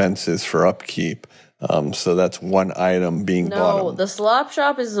monthly expenses for upkeep. So that's one item being bought. No, the slop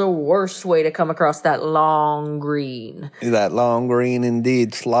shop is the worst way to come across that long green. That long green,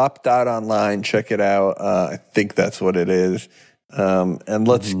 indeed. Slop.online. Check it out. I think that's what it is. And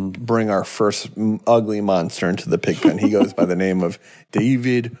let's bring our first ugly monster into the pig pen. He goes by the name of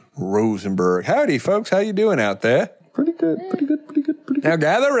David Rosenberg. Howdy, folks. How you doing out there? Pretty good. Now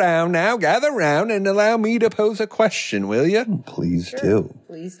gather round, and allow me to pose a question, will you? Please do.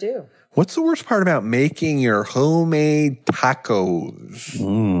 Please do. What's the worst part about making your homemade tacos?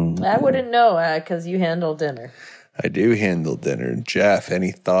 I wouldn't know because you handle dinner. I do handle dinner. Jeff,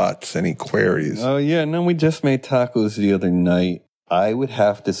 any thoughts, any queries? Oh, yeah. No, we just made tacos the other night. I would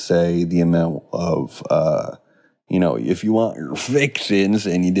have to say the amount of, if you want your fixins,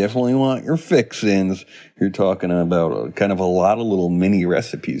 and you definitely want your fixins, you're talking about kind of a lot of little mini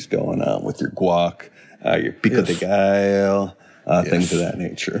recipes going on with your guac, your pico de gallo, things of that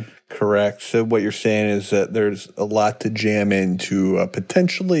nature. Correct. So what you're saying is that there's a lot to jam into a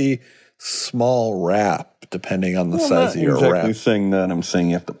potentially small wrap, depending on the size of your wrap. I'm not exactly saying that. I'm saying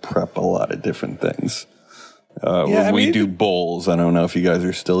you have to prep a lot of different things. We do bowls. I don't know if you guys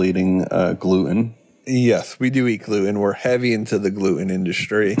are still eating gluten. Yes, we do eat gluten. We're heavy into the gluten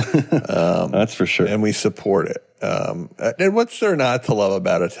industry. That's for sure. And we support it. And what's there not to love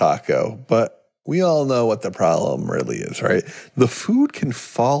about a taco? But we all know what the problem really is, right? The food can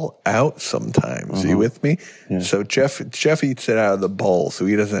fall out sometimes. Are you with me? Yeah. So Jeff eats it out of the bowl, so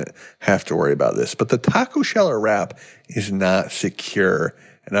he doesn't have to worry about this. But the taco shell or wrap is not secure.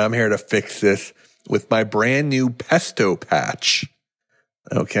 And I'm here to fix this with my brand new Pesto Patch.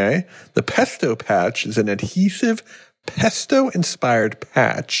 Okay? The Pesto Patch is an adhesive pesto-inspired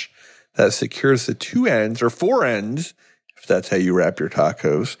patch that secures the 2 ends or 4 ends, if that's how you wrap your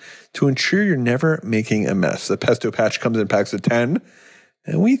tacos, to ensure you're never making a mess. The Pesto Patch comes in packs of 10,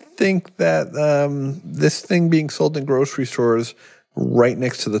 and we think that this thing being sold in grocery stores right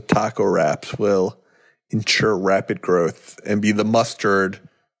next to the taco wraps will ensure rapid growth and be the mustard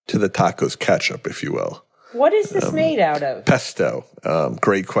to the tacos ketchup, if you will. What is this made out of? Pesto.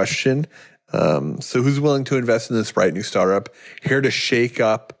 Great question. So who's willing to invest in this bright new startup? Here to shake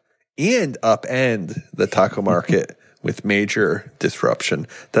up and upend the taco market with major disruption.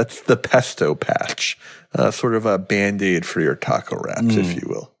 That's the Pesto Patch, sort of a Band-Aid for your taco wraps, if you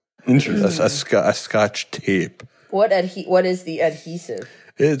will. Interesting. A Scotch tape. What is the adhesive?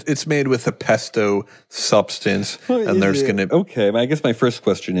 It's made with a pesto substance, and there's going to... Okay, I guess my first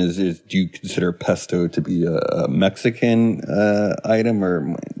question is do you consider pesto to be a Mexican item,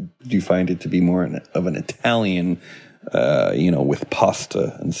 or do you find it to be more of an Italian with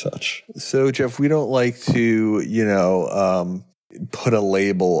pasta and such? So, Jeff, we don't like to, put a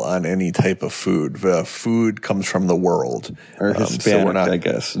label on any type of food. Food comes from the world. Or Hispanic, I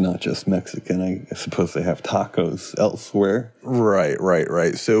guess, not just Mexican. I suppose they have tacos elsewhere.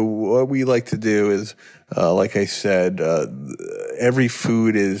 Right. So what we like to do is, like I said, every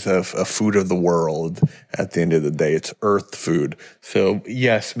food is a food of the world. At the end of the day, it's earth food. So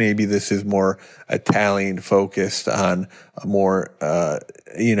yes, maybe this is more Italian focused on a more,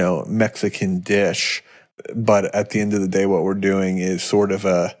 Mexican dish. But at the end of the day, what we're doing is sort of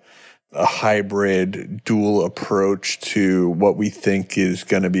a hybrid dual approach to what we think is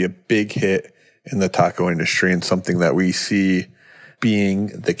going to be a big hit in the taco industry and something that we see being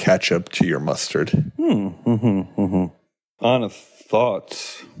the ketchup to your mustard. Honest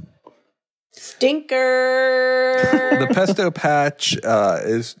thoughts. Stinker. The Pesto Patch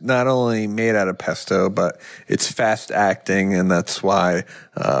is not only made out of pesto, but it's fast acting, and that's why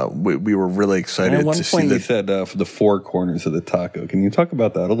we were really excited At one to point see you said for the four corners of the taco. Can you talk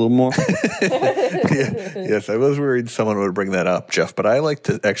about that a little more? Yes, I was worried someone would bring that up, Jeff, but I like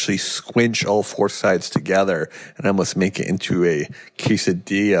to actually squinch all four sides together and almost make it into a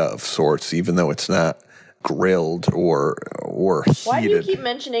quesadilla of sorts, even though it's not grilled or heated. Why do you keep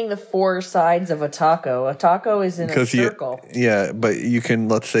mentioning the four sides of a taco? A taco is in a circle. But you can,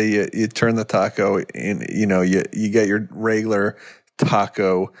 let's say you turn the taco in, you get your regular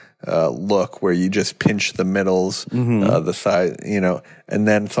taco look where you just pinch the middles, the side, and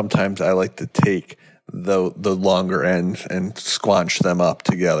then sometimes I like to take the longer ends and squanch them up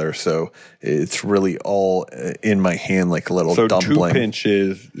together, so it's really all in my hand like a little dumpling. 2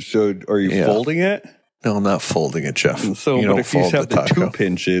 pinches. So are you folding it? No, I'm not folding it, Jeff. So, but if you have the 2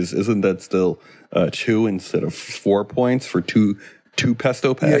 pinches, isn't that still 2 instead of 4 points for two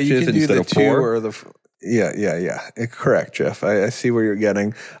pesto patches you can instead do of the 4? Or yeah. Correct, Jeff. I see where you're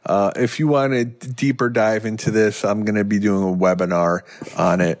getting. If you want a deeper dive into this, I'm going to be doing a webinar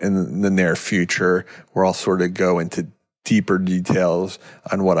on it in the near future, where I'll sort of go into deeper details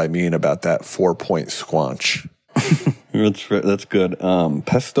on what I mean about that 4-point squanch. That's good.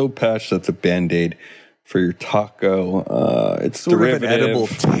 Pesto Patch, that's a Band-Aid for your taco. It's sort derivative. of an edible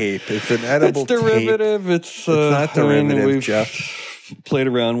tape. It's an edible It's derivative. tape. It's not derivative, we've Jeff. played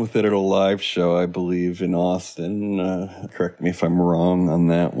around with it at a live show, I believe, in Austin. Correct me if I'm wrong on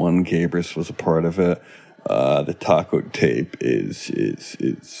that one. Gabrus was a part of it. The taco tape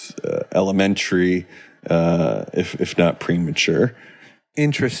is elementary, if not premature.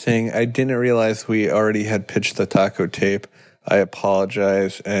 Interesting. I didn't realize we already had pitched the taco tape. I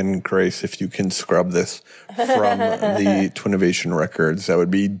apologize. And Grace, if you can scrub this from the Twinnovation records, that would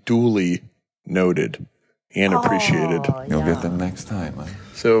be duly noted and appreciated. You'll get them next time, huh?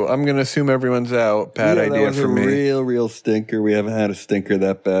 So I'm going to assume everyone's out. Bad idea that was for a me. Real stinker. We haven't had a stinker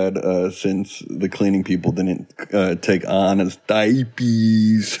that bad since the cleaning people didn't take on as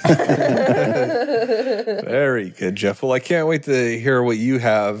diapers. Very good, Jeff. Well, I can't wait to hear what you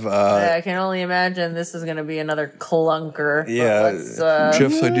have. I can only imagine this is going to be another clunker. Yeah,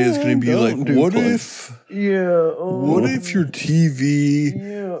 Jeff's idea is going to be like, what if your TV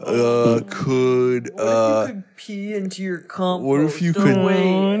could... What if you could pee into your compost? What if you could...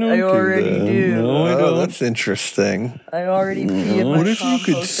 Wait, I already do. No, I don't. That's interesting. I already pee in my What if you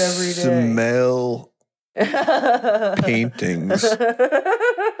could compost every day? smell paintings?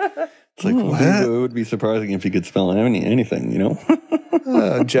 It's like, what? It would be surprising if you could smell anything,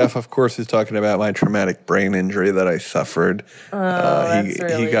 Jeff, of course, is talking about my traumatic brain injury that I suffered.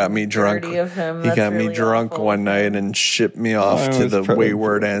 He got me drunk. He got me drunk one night and shipped me off to the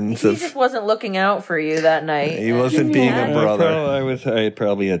wayward ends He just wasn't looking out for you that night. He wasn't being a brother. I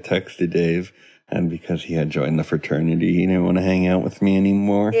probably had texted Dave, and because he had joined the fraternity, he didn't want to hang out with me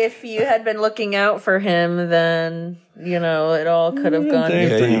anymore. If you had been looking out for him, then, it all could have gone Dave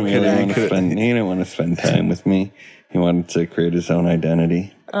differently. he didn't want to spend time with me. He wanted to create his own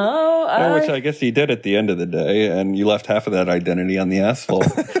identity. Which I guess he did at the end of the day, and you left half of that identity on the asphalt.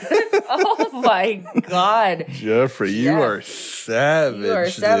 Oh my God. Jeffrey, you are savage. You are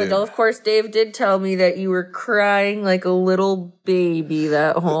savage. Dude. Well, of course, Dave did tell me that you were crying like a little baby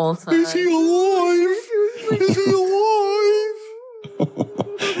that whole time. Is he alive? Is he alive?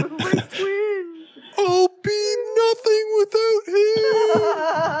 My twin. I'll be nothing without him.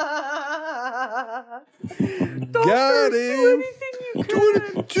 Got him.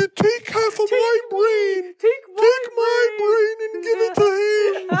 To take half of my brain. Take my brain and give it to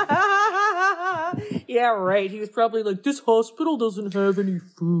him. Yeah, right. He was probably like, this hospital doesn't have any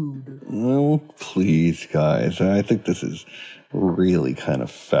food. Oh, please, guys. I think this is really kind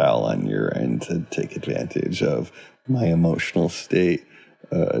of foul on your end to take advantage of my emotional state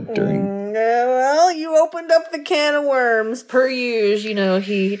during... Well, you opened up the can of worms, per usual.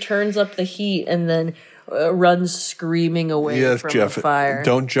 He turns up the heat and then runs screaming away from Jeff, the fire.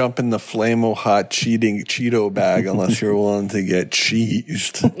 Don't jump in the Flamo Hot Cheeto bag unless you're willing to get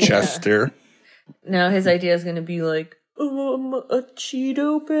cheesed, Chester. Now his idea is going to be like, a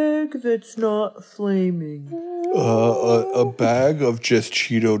Cheeto bag that's not flaming. A bag of just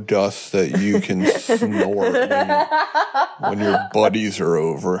Cheeto dust that you can snort when your buddies are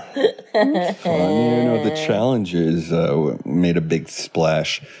over. Fun. The challengers made a big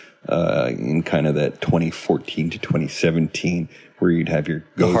splash in kind of that 2014 to 2017 where you'd have your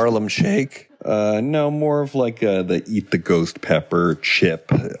The Harlem Shake? No, more of like the Eat the Ghost Pepper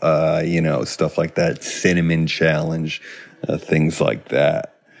chip, stuff like that, cinnamon challenge, things like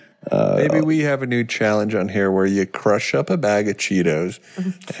that. Maybe we have a new challenge on here where you crush up a bag of Cheetos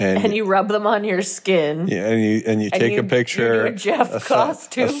and you rub them on your skin. Yeah, and you take a picture, you do a Jeff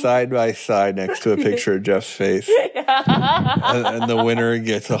costume, a side by side next to a picture of Jeff's face, and the winner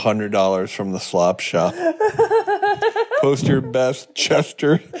gets $100 from the slop shop. Post your best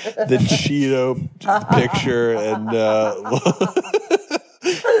Chester the Cheeto picture, and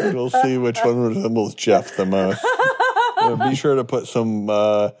we'll see which one resembles Jeff the most. Be sure to put some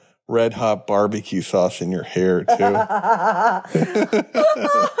red hot barbecue sauce in your hair too.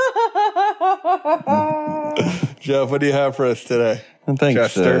 Jeff, what do you have for us today?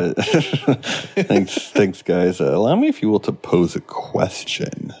 Thanks, thanks, guys. Allow me, if you will, to pose a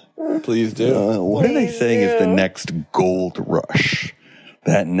question. Please do. What are they saying is the next gold rush?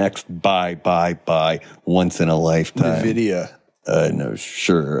 That next buy once in a lifetime. NVIDIA. No,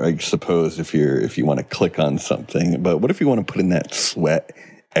 sure. I suppose if you want to click on something, but what if you want to put in that sweat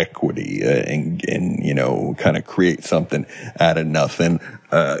equity and kind of create something out of nothing?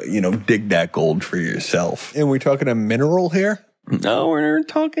 Dig that gold for yourself. And we're talking a mineral here? No, we're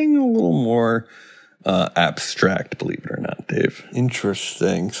talking a little more abstract, believe it or not, Dave.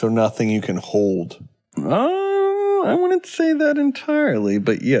 Interesting. So nothing you can hold. I wouldn't say that entirely,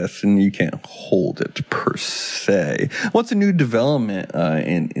 but yes, and you can't hold it per se. What's a new development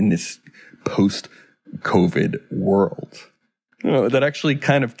in this post-COVID world that actually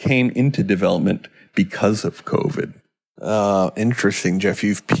kind of came into development because of COVID? Interesting, Jeff.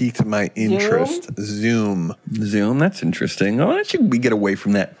 You've piqued my interest. Zoom, that's interesting. Why don't we get away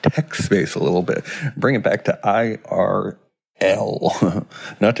from that tech space a little bit? Bring it back to IRL,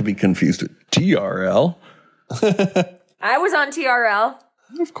 not to be confused with TRL. I was on TRL.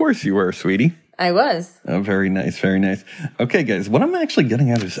 Of course you were, sweetie. I was. Oh, very nice, very nice. Okay, guys, what I'm actually getting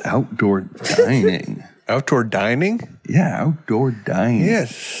at is outdoor dining. Outdoor dining? Yeah, outdoor dining.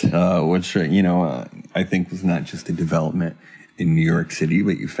 Yes. Which, I think was not just a development in New York City,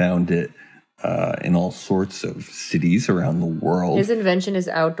 but you found it in all sorts of cities around the world. His invention is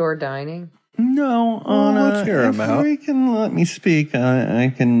outdoor dining? No, let's hear him out. If you can let me speak,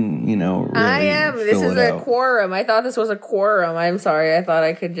 I can, really I am. This is a out. quorum. I thought this was a quorum. I'm sorry. I thought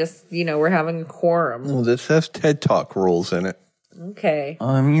I could just, we're having a quorum. Well, this has TED Talk rules in it. Okay.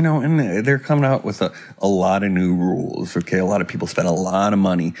 And they're coming out with a lot of new rules. Okay. A lot of people spend a lot of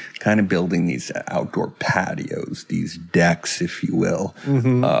money kind of building these outdoor patios, these decks, if you will,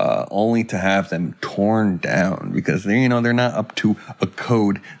 only to have them torn down because they're not up to a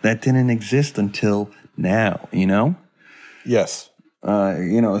code that didn't exist until now, Yes.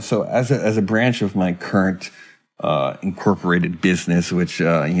 So as a branch of my current, incorporated business, which,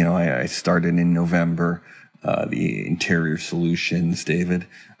 I started in November, the interior solutions, David.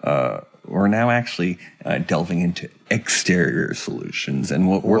 We're now actually delving into exterior solutions. And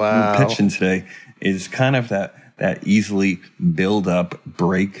what we're pitching today is kind of that easily build up,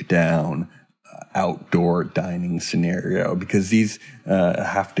 break down outdoor dining scenario because these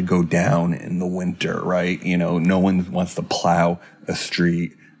have to go down in the winter, right? No one wants to plow a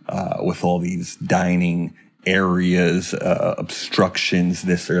street with all these dining areas, obstructions,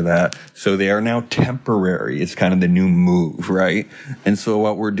 this or that. So they are now temporary. It's kind of the new move, right? And so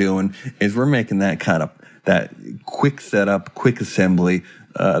what we're doing is we're making that kind of that quick setup, quick assembly,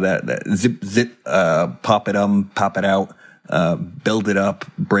 that zip, pop it out, build it up,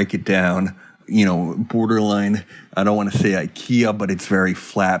 break it down. Borderline, I don't want to say IKEA, but it's very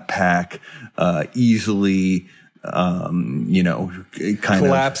flat pack, easily, kind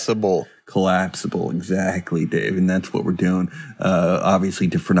collapsible. Collapsible, exactly, Dave, and that's what we're doing. Obviously,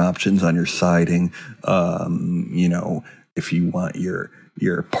 different options on your siding. If you want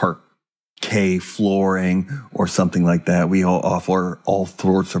your parquet flooring or something like that, we all offer all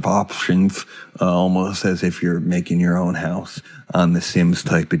sorts of options, almost as if you're making your own house on The Sims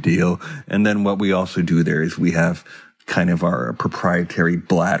type of deal. And then what we also do there is we have kind of our proprietary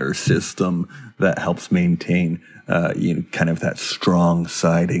bladder system that helps maintain kind of that strong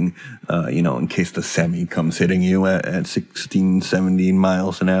siding, in case the semi comes hitting you at 16, 17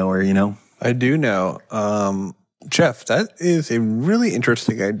 miles an hour, I do know. Jeff, that is a really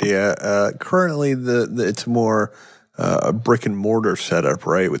interesting idea. Currently, it's more a brick and mortar setup,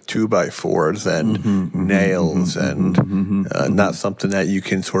 right, with 2x4s and nails and not something that you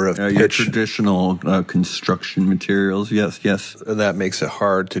can sort of pitch. Your traditional construction materials, yes. That makes it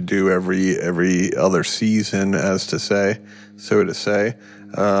hard to do every other season, so to say.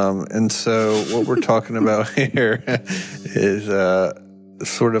 And so what we're talking about here is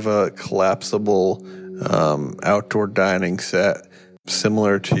sort of a collapsible outdoor dining set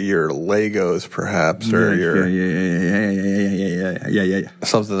similar to your Legos, perhaps, or your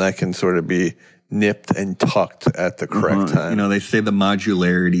something that can sort of be nipped and tucked at the correct time. You know, they say the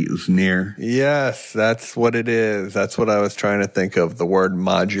modularity is near. Yes, that's what it is. That's what I was trying to think of, the word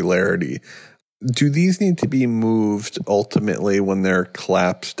modularity. Do these need to be moved ultimately when they're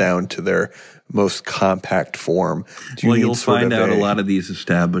collapsed down to their most compact form? You'll find out a lot of these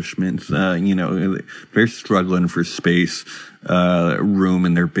establishments, they're struggling for space, room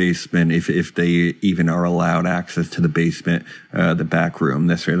in their basement, if they even are allowed access to the basement, the back room,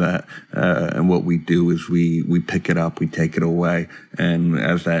 this or that. And what we do is we pick it up, we take it away. And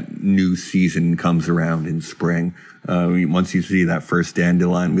as that new season comes around in spring, once you see that first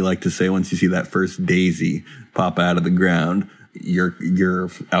dandelion, we like to say once you see that first daisy pop out of the ground, your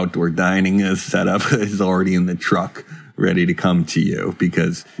outdoor dining setup is already in the truck, ready to come to you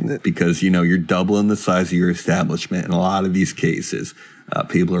because you're doubling the size of your establishment in a lot of these cases.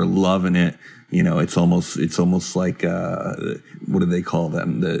 People are loving it. It's almost like what do they call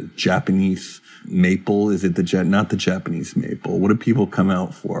them? The Japanese maple? Is it not the Japanese maple? What do people come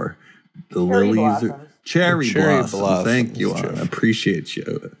out for? The lilies, cherry blossoms. Thank you, I appreciate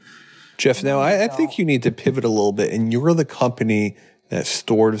you. Jeff, now I think you need to pivot a little bit, and you're the company that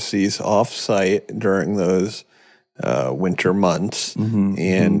stores these off-site during those winter months,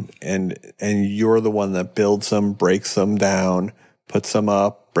 and you're the one that builds them, breaks them down, puts them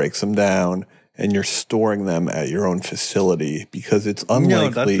up, breaks them down, and you're storing them at your own facility because it's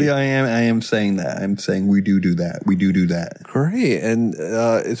unlikely. No, I am saying that. I'm saying we do that. We do that. Great, and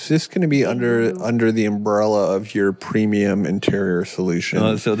it's just going to be under the umbrella of your premium interior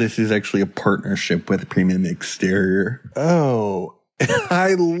solution. So this is actually a partnership with Premium Exterior. Oh,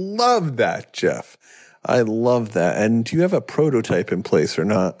 I love that, Jeff. I love that. And do you have a prototype in place or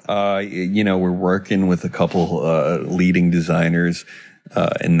not? We're working with a couple leading designers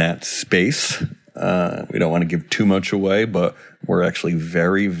in that space. We don't want to give too much away, but we're actually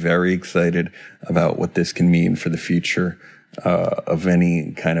very, very excited about what this can mean for the future of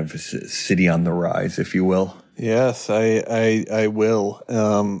any kind of city on the rise, if you will. Yes, I will.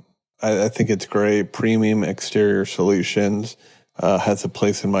 I think it's great. Premium Exterior Solutions has a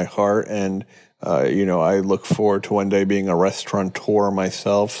place in my heart, and I look forward to one day being a restaurateur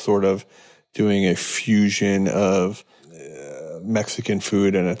myself, sort of doing a fusion of Mexican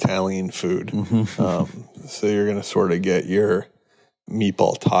food and Italian food. So you're going to sort of get your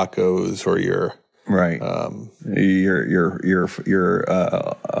meatball tacos or your your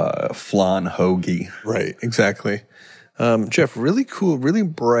flan hoagie. Right, exactly. Jeff, really cool, really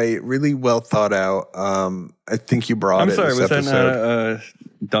bright, really well thought out. I think you brought it. I'm sorry, was that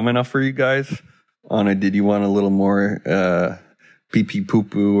dumb enough for you guys? Did you want a little more pee pee poo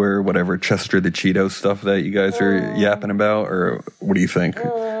poo or whatever Chester the Cheeto stuff that you guys are yapping about, or what do you think?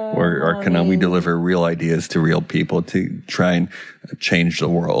 Or can we deliver real ideas to real people to try and change the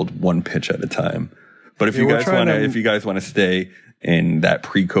world one pitch at a time? But if you guys want to stay in that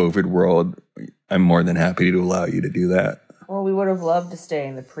pre-COVID world, I'm more than happy to allow you to do that. Well, we would have loved to stay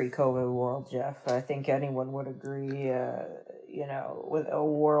in the pre-COVID world, Jeff. I think anyone would agree. With a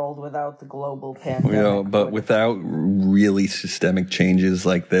world without the global pandemic. But without really systemic changes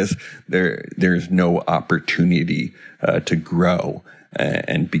like this, there's no opportunity to grow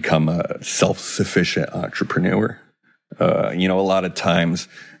and become a self-sufficient entrepreneur. A lot of times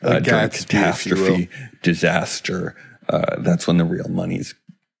during catastrophe, disaster, that's when the real monies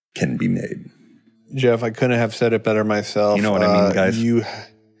can be made. Jeff, I couldn't have said it better myself. You know what I mean, guys?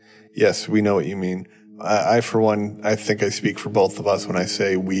 Yes, we know what you mean. I, for one, I think I speak for both of us when I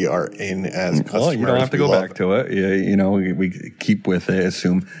say we are in as customers. Well, you don't have to go back to it. We keep with it,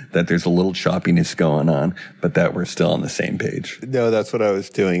 assume that there's a little choppiness going on, but that we're still on the same page. No, that's what I was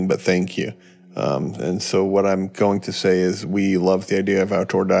doing, but thank you. And so what I'm going to say is we love the idea of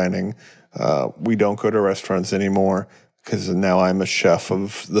outdoor dining. We don't go to restaurants anymore because now I'm a chef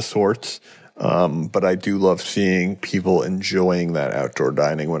of the sorts. But I do love seeing people enjoying that outdoor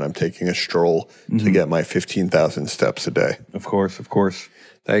dining when I'm taking a stroll to get my 15,000 steps a day. Of course.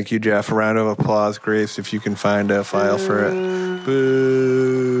 Thank you, Jeff. A round of applause, Grace, if you can find a file for it.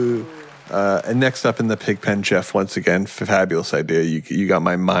 Boo. And next up in the pig pen, Jeff, once again, fabulous idea. You got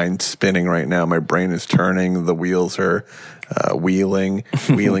my mind spinning right now. My brain is turning. The wheels are wheeling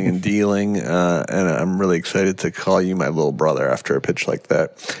and dealing. And I'm really excited to call you my little brother after a pitch like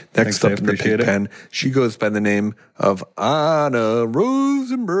that. Next up in the pig pen, she goes by the name of Anna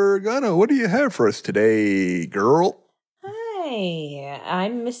Rosenberg. Anna, what do you have for us today, girl? Hi,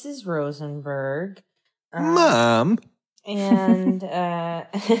 I'm Mrs. Rosenberg. Mom. And,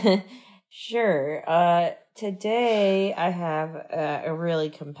 sure. today I have a really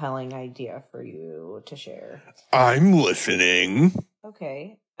compelling idea for you to share. I'm listening.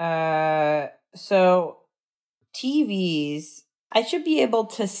 Okay. So TVs, I should be able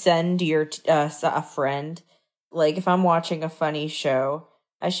to send your a friend, like if I'm watching a funny show,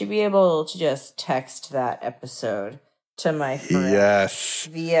 I should be able to just text that episode to my friend. Yes.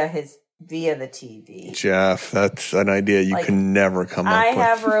 Via the TV. Jeff, that's an idea you can never come up with. I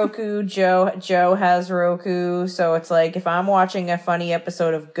have Roku. Joe has Roku. So it's like if I'm watching a funny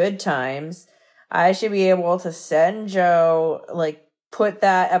episode of Good Times, I should be able to send Joe, like, put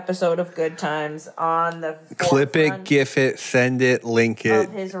that episode of Good Times on the clip it, GIF it, send it, link it.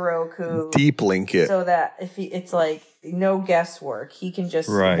 Of his Roku. Deep link it. So that if it's like no guesswork. He can just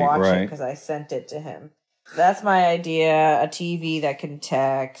watch it because I sent it to him. That's my idea. A TV that can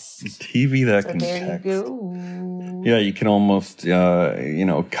text. TV that can there text. You go. Yeah, you can almost,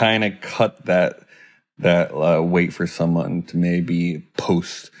 kind of cut that wait for someone to maybe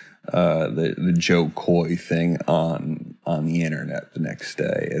post the Joe Coy thing on the internet the next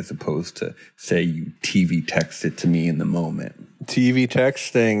day, as opposed to say you TV text it to me in the moment. TV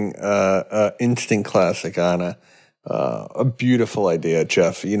texting, instant classic, Anna. A beautiful idea,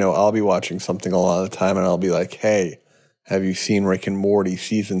 Jeff. I'll be watching something a lot of the time and I'll be like, hey, have you seen Rick and Morty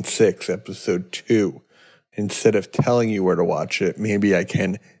season 6, episode 2? Instead of telling you where to watch it, maybe I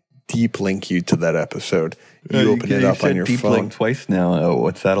can deep link you to that episode. You open it up on your deep phone. Link twice now.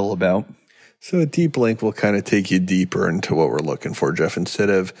 What's that all about? So a deep link will kind of take you deeper into what we're looking for, Jeff.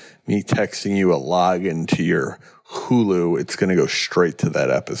 Instead of me texting you a login to your Hulu, it's going to go straight to that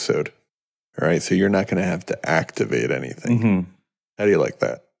episode. All right, so you're not going to have to activate anything. Mm-hmm. How do you like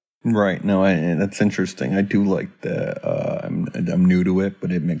that? Right. No, that's interesting. I do like that. I'm new to it,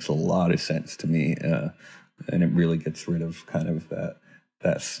 but it makes a lot of sense to me, and it really gets rid of kind of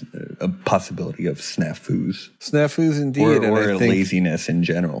that's a possibility of snafus. Snafus, indeed, or and I think, laziness in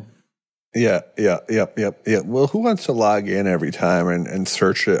general. Yeah. Well, who wants to log in every time and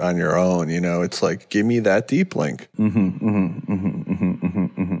search it on your own? It's like, give me that deep link.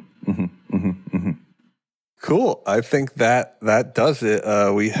 Cool. I think that does it.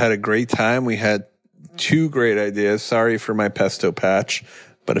 We had a great time. We had 2 great ideas. Sorry for my Pesto Patch,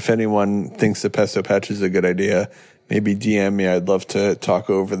 but if anyone thinks the Pesto Patch is a good idea, maybe DM me. I'd love to talk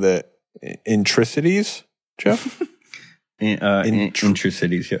over the intricacies, Jeff.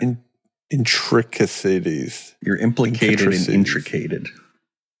 Intricacies, yeah. Intricacies. You're implicated in intricated.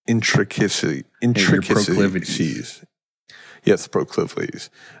 Intricacies. Yes,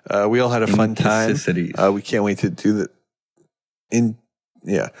 proclivities. We all had a fun time. We can't wait to do that.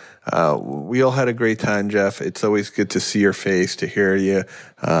 We all had a great time, Jeff. It's always good to see your face, to hear you.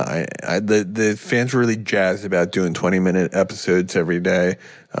 The fans were really jazzed about doing 20-minute episodes every day,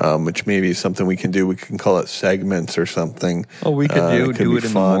 which maybe is something we can do. We can call it segments or something. Oh, we could do it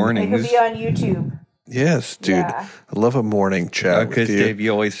in the morning. It could be on YouTube. Yes, dude. Yeah. I love a morning chat with you. Dave,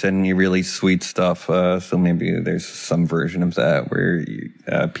 you always send me really sweet stuff, so maybe there's some version of that where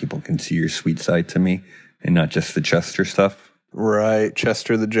people can see your sweet side to me and not just the Chester stuff. Right,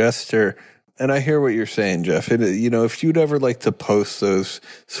 Chester the Jester. And I hear what you're saying, Jeff. If you'd ever like to post those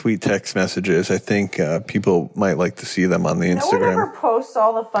sweet text messages, I think people might like to see them on the Instagram. No one ever posts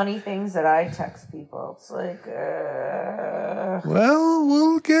all the funny things that I text people. It's like, well,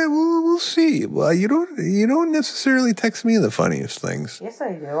 we'll see. Well, you don't necessarily text me the funniest things. Yes,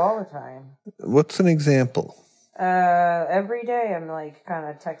 I do all the time. What's an example? Every day I'm like kind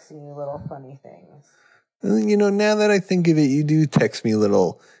of texting you little funny things. Now that I think of it, you do text me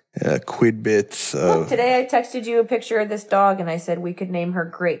little quid bits. Look, today I texted you a picture of this dog and I said we could name her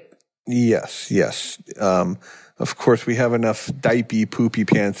Grape. Yes. Of course, we have enough diaper poopy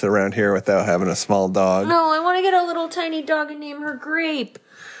pants around here without having a small dog. No, I want to get a little tiny dog and name her Grape.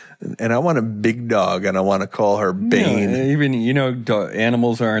 And I want a big dog, and I want to call her Bane.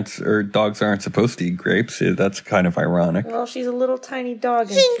 Animals dogs aren't supposed to eat grapes. That's kind of ironic. Well, she's a little tiny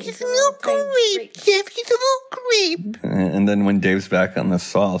dog. And she's a little grape, Jeff. She's a little grape. And then when Dave's back on the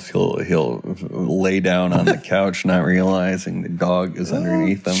sauce, he'll lay down on the couch, not realizing the dog is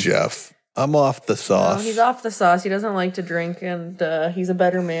underneath him. Jeff, I'm off the sauce. No, he's off the sauce. He doesn't like to drink, and he's a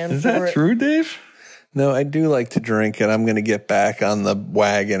better man. Is that true, Dave? No, I do like to drink, and I'm going to get back on the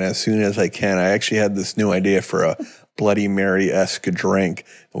wagon as soon as I can. I actually had this new idea for a Bloody Mary-esque drink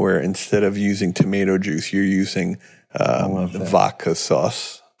where instead of using tomato juice, you're using vodka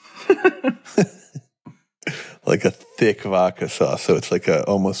sauce. Like a thick vodka sauce. So it's like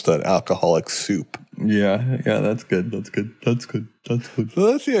almost an alcoholic soup. Yeah, that's good. So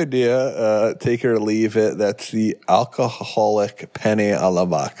that's the idea. Take it or leave it. That's the alcoholic penne alla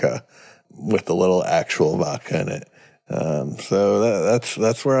vodka. with a little actual vodka in it. So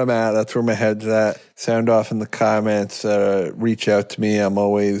that's where I'm at. That's where my head's at. Sound off in the comments. Reach out to me. I'm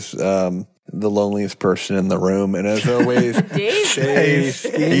always the loneliest person in the room. And as always, stay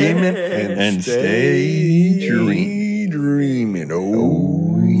scheming and stay dreaming.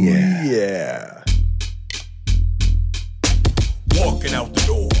 Oh, yeah. Walking out the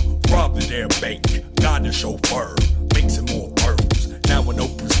door, robbing their bank, got the chauffeur, mixing more pearls. Now an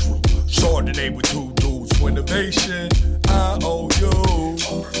open screw, Chardonnay with 2 dudes for innovation. I owe you.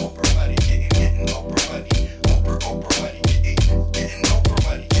 Oprah money, getting Oprah money. Oprah money, getting Oprah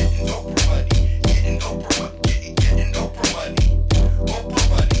money, getting Oprah money, getting Oprah money, getting Oprah money, Oprah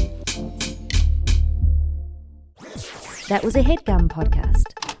money. That was a HeadGum podcast.